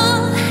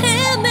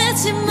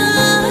헤매지 마.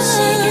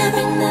 시계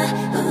빛나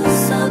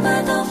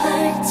웃어봐도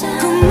활짝.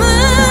 꿈은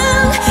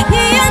네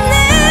안에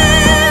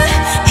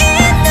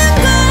있는 걸.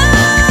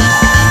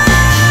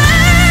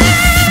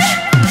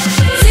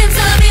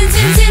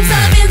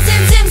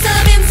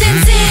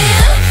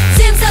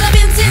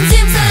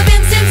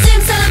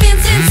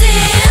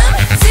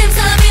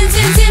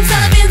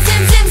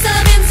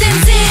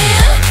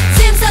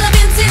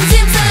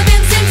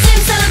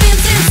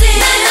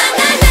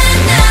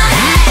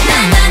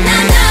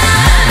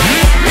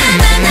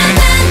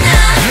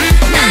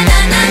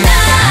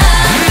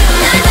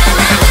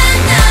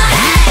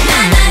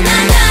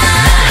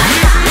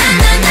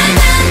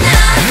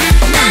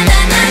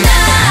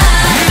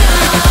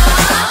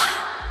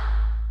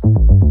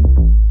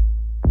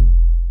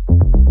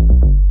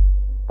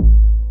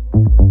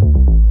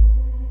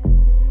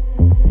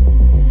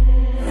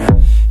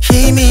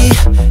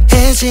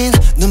 쏟아진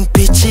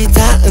눈빛이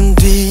닿은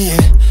뒤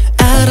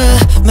알아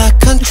my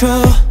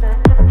control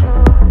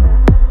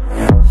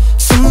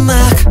숨막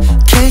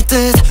길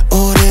듯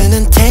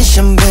오르는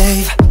텐션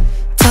babe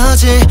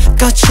터질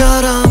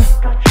것처럼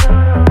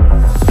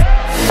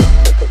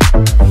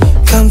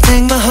Come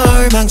take my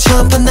heart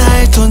망쳐봐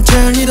날 Don't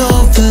turn it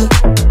over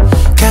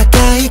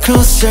가까이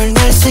closer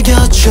날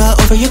새겨줘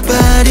over your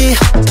body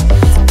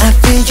I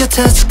feel your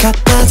touch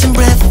가빠진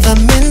breath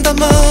I'm in the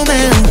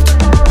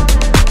moment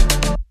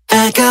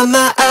I got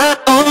my eye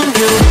on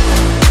you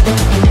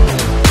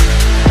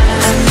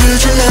I need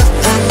your love,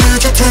 I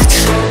need your touch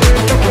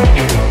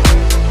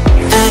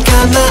I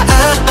got my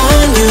eye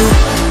on you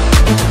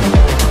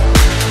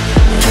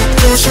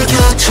곁에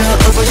새겨줘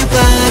over your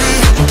body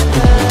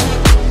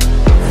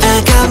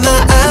I got my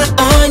eye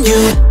on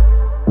you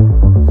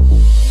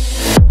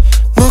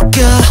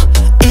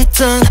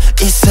묶여있던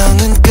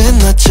이성은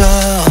끊어져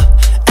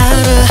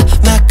알아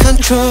my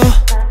control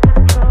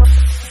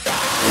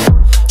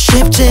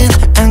쉽진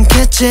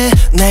않겠지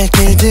날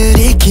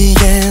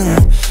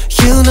길들이기엔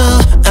You know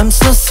I'm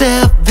so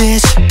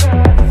savage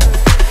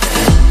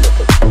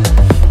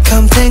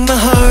Come take my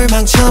heart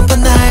망쳐봐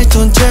날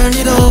Don't turn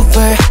it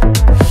over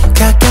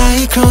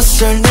가까이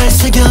closer 날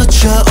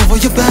새겨줘 over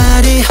your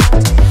body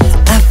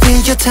I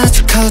feel your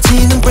touch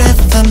커지는 breath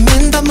I'm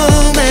in the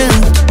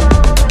moment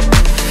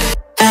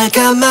I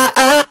got my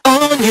eye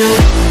on you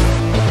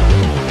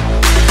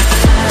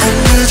I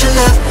need your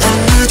love, I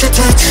need your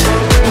touch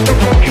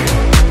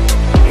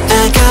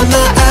I got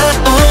my eye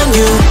on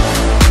you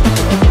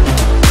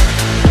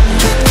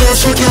곁에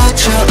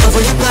새겨줘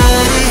over your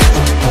body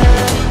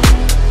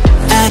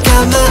I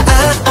got my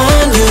eye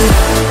on you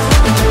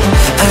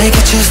I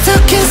got you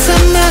stuck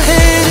inside my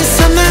head,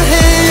 inside my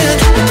head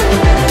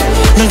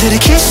널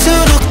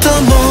들이킬수록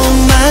더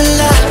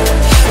목말라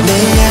내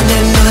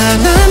안에 너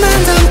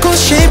하나만 담고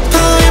싶어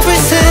every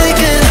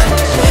second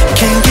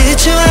Can't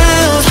get you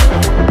out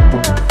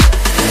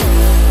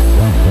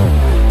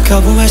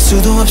거부할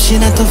수도 없이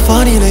난 또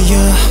fall into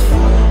you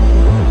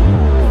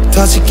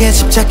더 짙게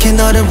집착해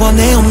너를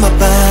원해 on my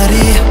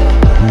body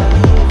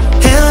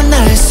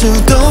헤어날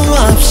수도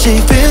없이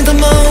feel the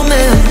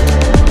moment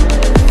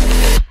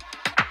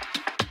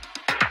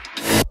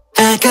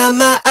I got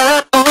my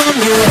eye on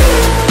you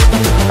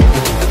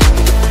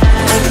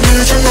I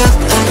need your love,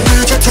 I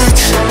need your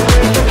touch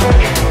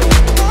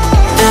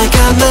I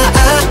got my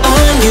eye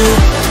on you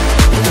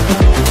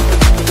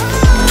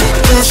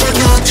곁에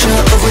새겨줘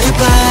over your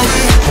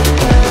body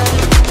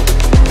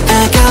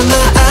I got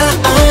my eye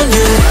on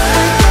you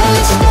I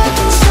got you stuck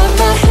inside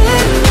my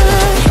head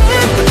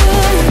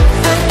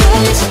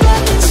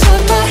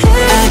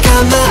I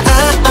got my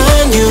eye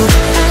on you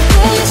I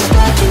got you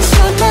stuck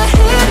inside my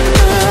head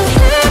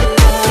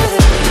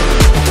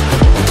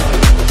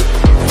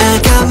I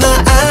got my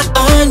eye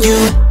on you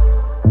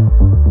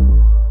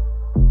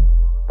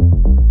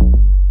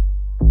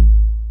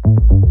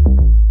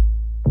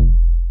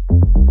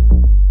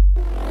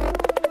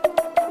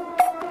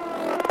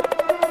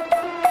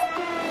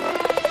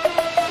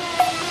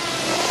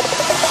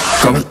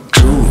Coming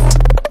true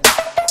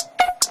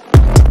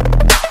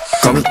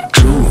Coming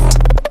true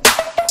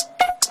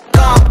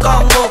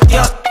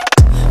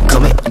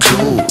Coming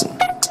true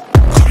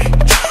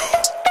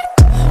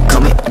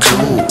Coming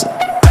true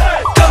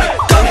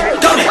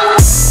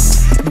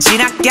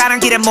지나가는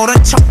길에 모른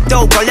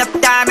척도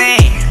걸렸다네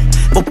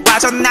못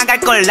빠져나갈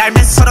걸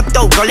알면서도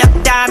또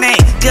걸렸다네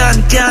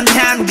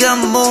끈끈한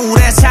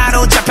그물에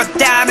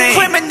사로잡혔다네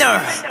criminal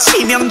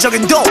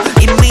치명적인 도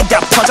이미 다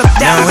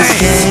퍼졌다네 No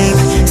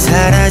escape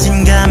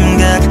사라진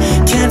감각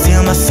Can't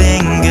feel my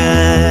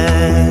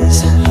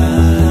fingers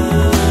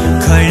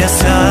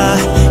걸렸어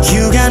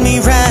You got me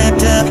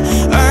wrapped up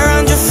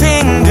around your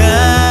fingers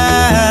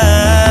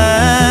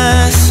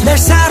날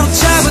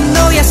사로잡은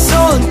너의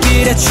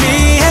손길에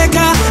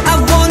취해가 I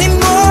want it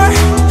more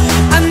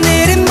I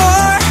need it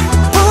more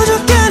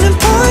부족하는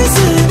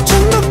poison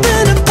좀 더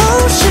빼는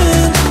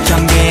potion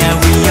경계와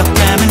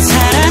위협감은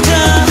사라져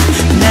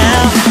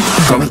Now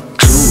Coming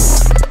true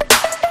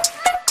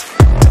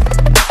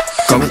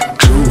Coming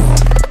true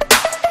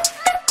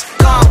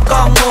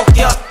꽁꽁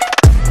묶여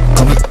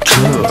Coming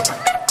true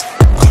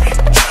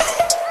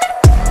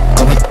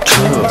Coming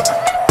true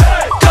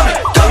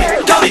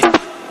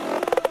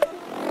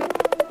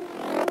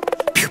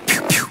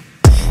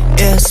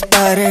Yeah,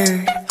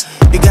 spider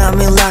You got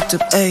me locked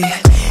up, ayy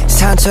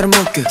산처럼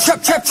묶여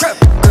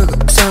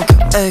끄급 상태,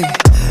 ayy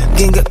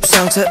긴급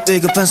상태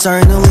위급한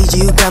sorry no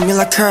easy You got me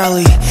like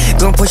Curly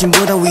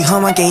공포심보다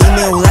위험한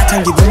게임에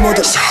올라탄 기분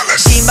모두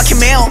신박해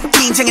매우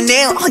긴장해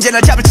내요 언제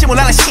날 잡을지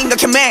몰라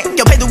심각해 매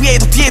옆에도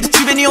위에도 뒤에도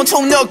주변이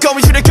온통 너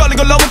거미줄에 걸린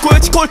걸 너무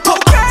보였지 골통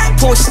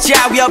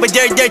포시자 위협에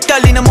덜덜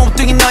떨리는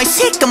몸뚱이 너의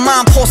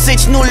시커먼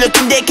포스지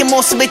눌러둔 내게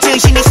모습에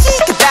정신이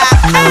시끄다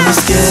No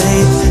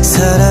escape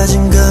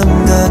사라진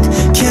감각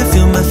Can't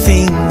feel my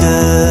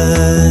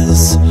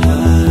fingers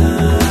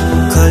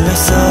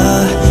걸렸어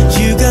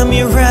You got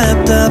me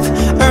wrapped up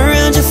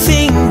around your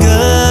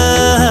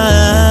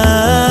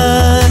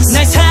fingers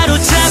날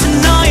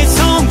사로잡은 너의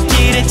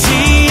손길에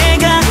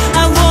취해가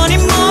I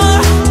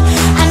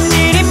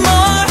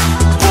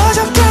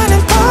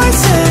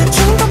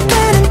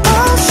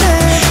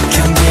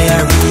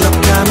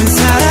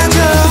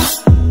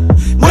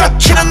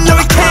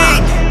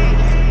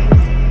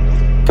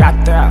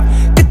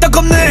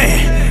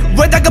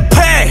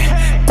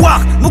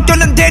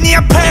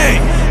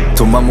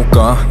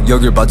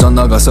여길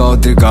빠져나가서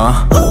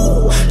어딜까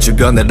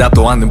주변에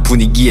랍도 않는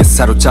분위기에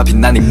사로잡힌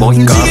난이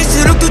뭐인가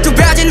움직일수록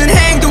뚜뚜해지는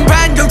행동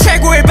반경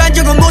최고의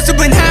반전은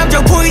모습은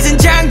함정 포이즌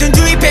장전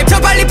주입해 더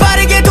빨리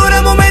빠르게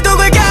돌아 몸에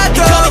독을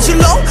가둬 Coming too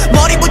low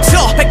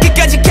머리부터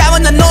발끝까지 감아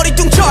난 너리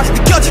뚱쳐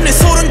느껴지는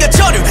소름과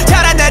저류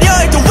달아나려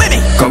해도 with me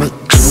Coming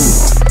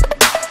true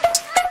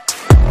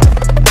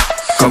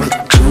Coming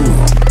true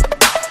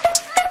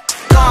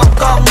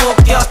꽁꽁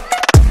묶여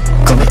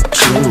Coming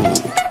true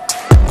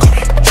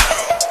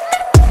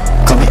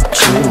Coming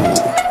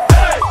true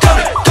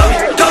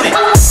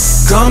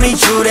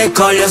거미줄에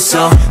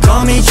걸렸어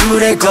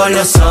거미줄에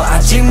걸렸어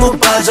아직 못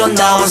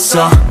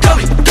빠져나왔어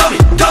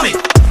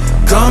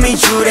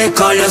거미줄에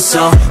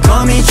걸렸어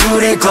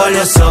거미줄에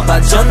걸렸어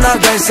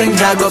빠져나갈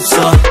생각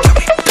없어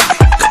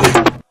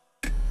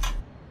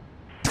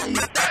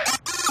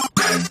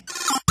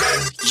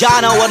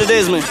Y'all know what it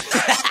is, man.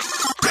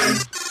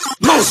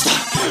 Monster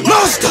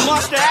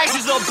Monster X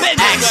is a bitch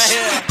right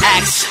here.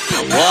 X.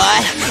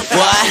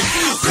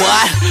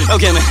 What?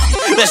 Okay, man.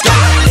 Let's go.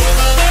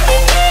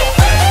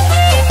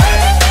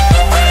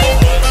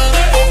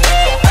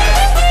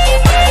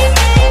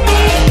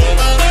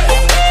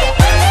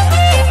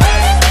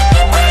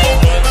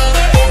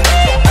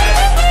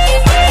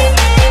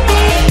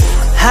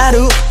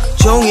 하루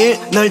종일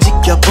널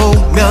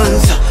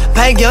지켜보면서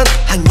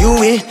발견한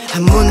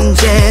유일한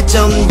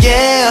문제점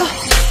yeah.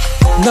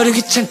 너를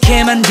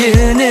귀찮게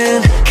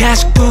만드는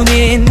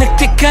가식뿐인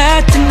늑대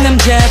같은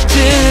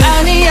남자들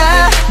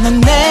아니야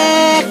넌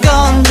내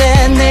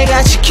건데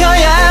내가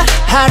지켜야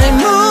할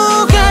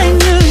의무가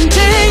있는데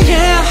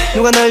yeah.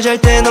 누가 널 잘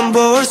때 넌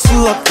볼 수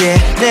없게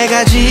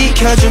내가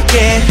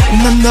지켜줄게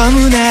넌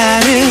너무나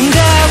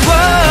아름다워서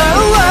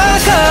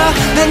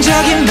난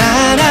저기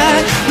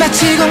많아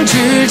마치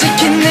공주를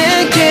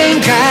지키는 게임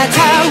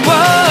같아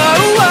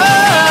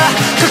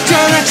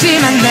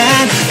걱정하지만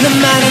난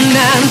너만한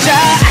남자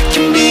I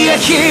can be a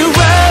hero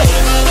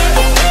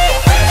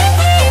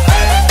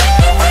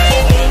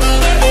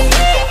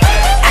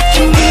I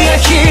can be a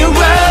hero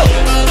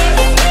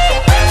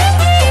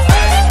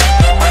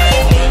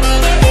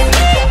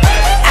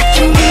I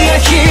can be a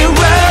hero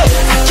I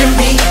can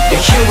be your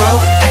hero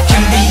I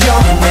can be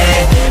your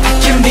man I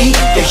can be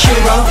your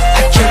hero I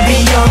can be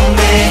your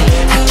man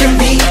I can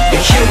be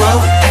your hero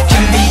I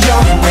can be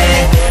your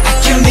man I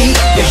can be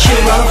your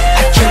hero I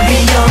can be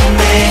your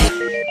man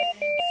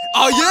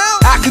Oh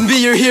yeah? I can be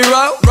your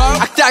hero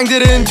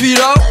악당들은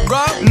뒤로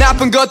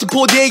나쁜 것도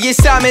포대에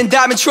싸맨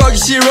다음엔 트럭이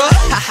싫어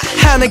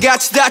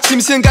하나같이 다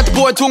짐승 같은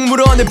보여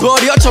동물원에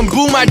버려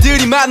전부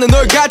말들이 많아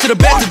널 가지러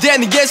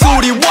뱉어대는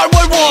개소리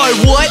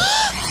What?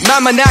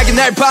 만만하게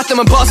날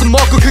봤다만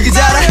벗어먹고 그게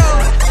자라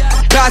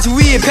바지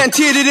위에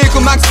팬티를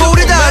입고 막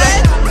소리 달아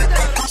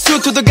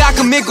수트도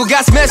가끔 믿고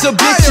가슴에서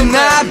빛이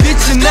나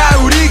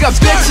우리가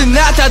빛이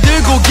나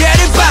다들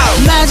고개를 봐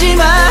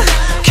마지막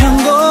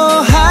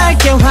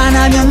경고할게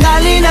화나면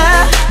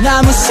난리나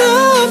나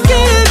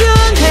무섭게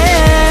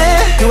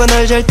변해 누가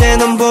널 잘 때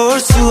넌 볼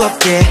수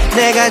없게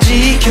내가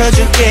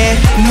지켜줄게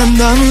넌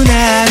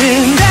너무나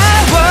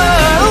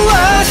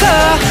아름다워서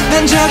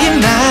난 저기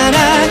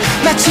많아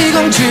마치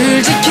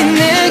공주를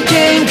지키는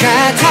게임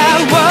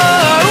같아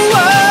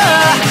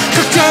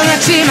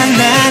걱정하지만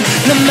난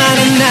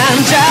너만한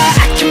남자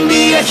I can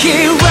be a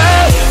hero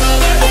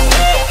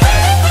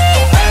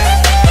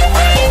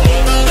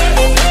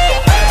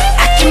I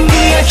can be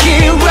a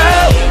hero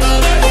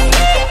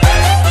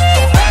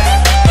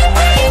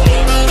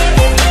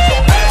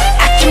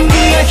I can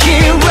be a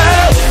hero I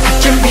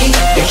can be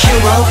your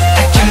hero I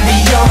can be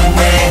your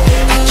man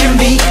I can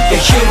be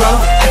your hero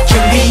I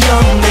can be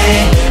your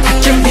man I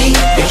can be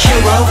your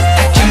hero I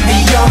can be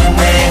your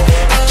man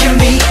I can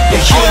be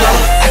your hero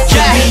I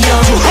can be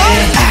your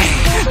man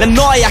난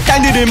너의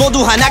악당들을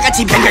모두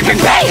하나같이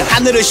뱅뱅뱅뱅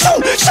하늘을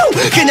슝슝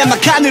그냥 막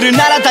하늘을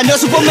날아다녀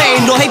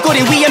슈퍼맨 너의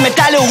꼬리 위에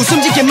매달려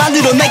웃음 짓게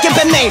만들어 내게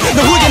뱉네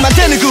너 후에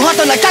만드는 그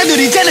어떤 악당들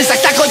이제는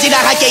싹 다 거지라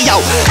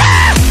할게요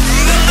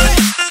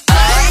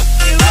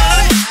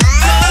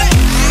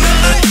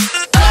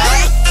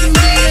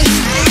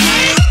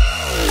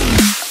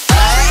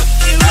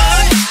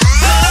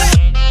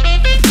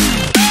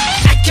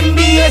I can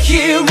be a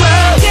hero I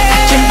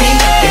can be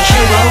your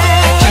hero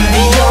I can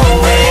be your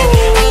man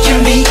I can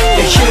be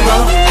your hero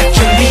I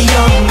can be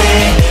your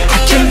man I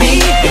can be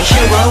your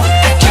hero I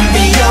can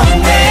be your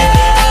man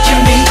I can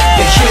be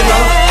your hero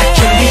I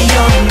can be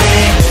your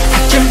man I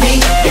can be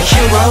your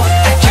hero I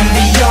can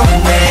be your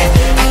man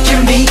I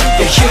can be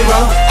your hero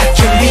I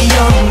can be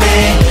your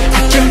man I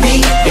can be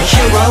your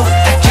hero I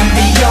can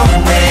be your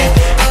man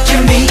I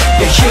can be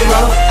your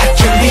hero I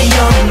can be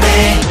your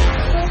man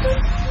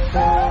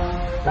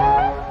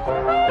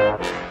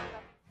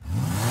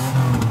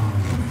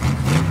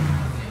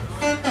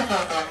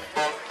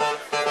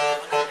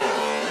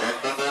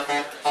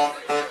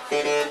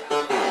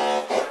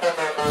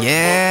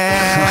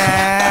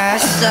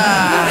Yes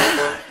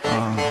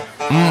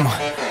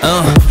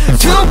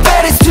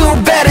Too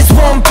bad it's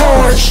one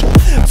Porsche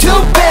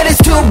Too bad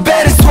it's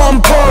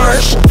one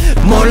Porsche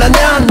몰라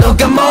난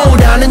너가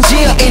뭐라는지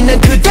있는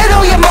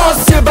그대로의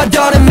모습 봐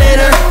더는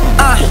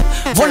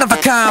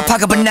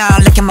파급은 날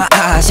look in my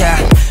eyes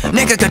yeah.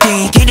 내가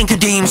기린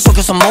그림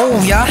속에서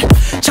모여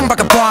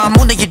창밖을 봐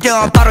문을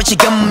열어 바로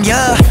지금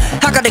yeah.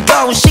 I gotta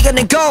go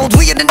시간은 go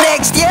we are the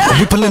next yeah.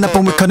 We pulling up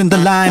and we're cutting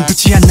the line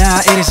붙지 않아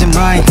it isn't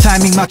mine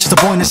타이밍 맞춰서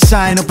보이는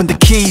sign open the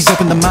keys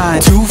open the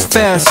mind too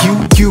fast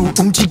you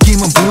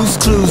움직임은 blues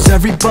clues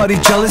everybody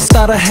jealous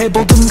따라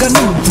해보든가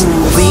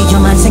누구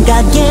위험한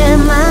생각에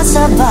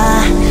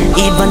맞서봐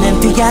이번엔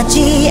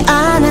피하지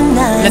않은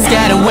날 Let's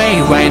get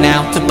away right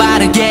now 더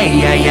빠르게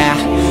yeah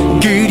yeah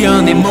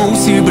그려 내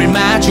모습을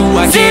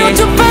마주하게 Zero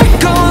to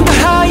back on the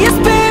highest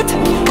speed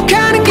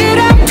가는 길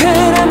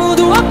앞엔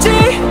아무도 없지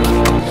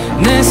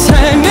내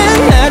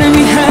삶은 나를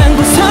위한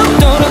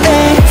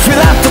고속도로에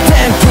Fill up the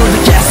tank put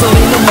the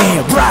gasoline on me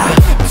right.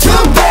 Too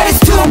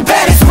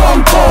bad it's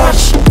one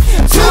Porsche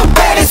Too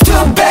bad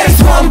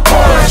it's one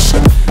Porsche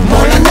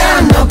몰라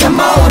난 너가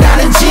뭘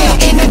아는지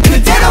있는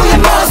그대로의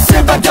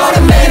모습 I don't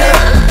admit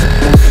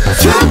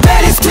it Too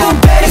bad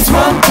it's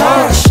one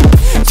Porsche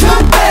Too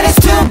bad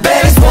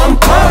it's one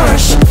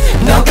Porsche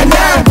너가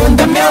날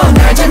본다면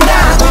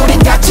알잖아 우린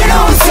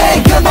다채로운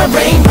색깔과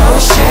rainbow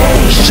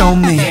shade Show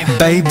me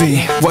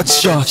baby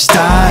what's your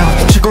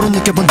style 최고로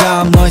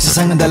느껴본다면 너의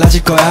세상은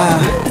달라질 거야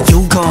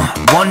You gon'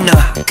 wanna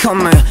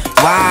come in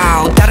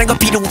wow 다른 거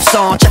필요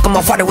없어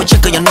자꾸만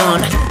화려해질 거야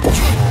넌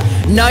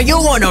Now you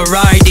wanna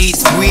ride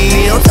these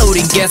wheels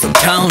우린 계속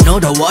down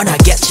너도 wanna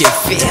get your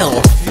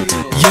feel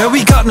Yeah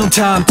we got no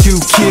time to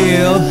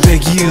kill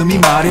배기음이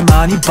말이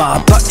많이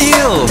바빠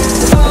ill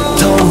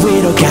더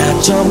위로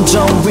가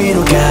점점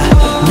위로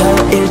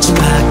가널 잃지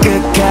마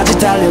끝까지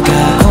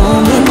달려가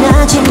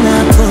고민하지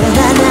마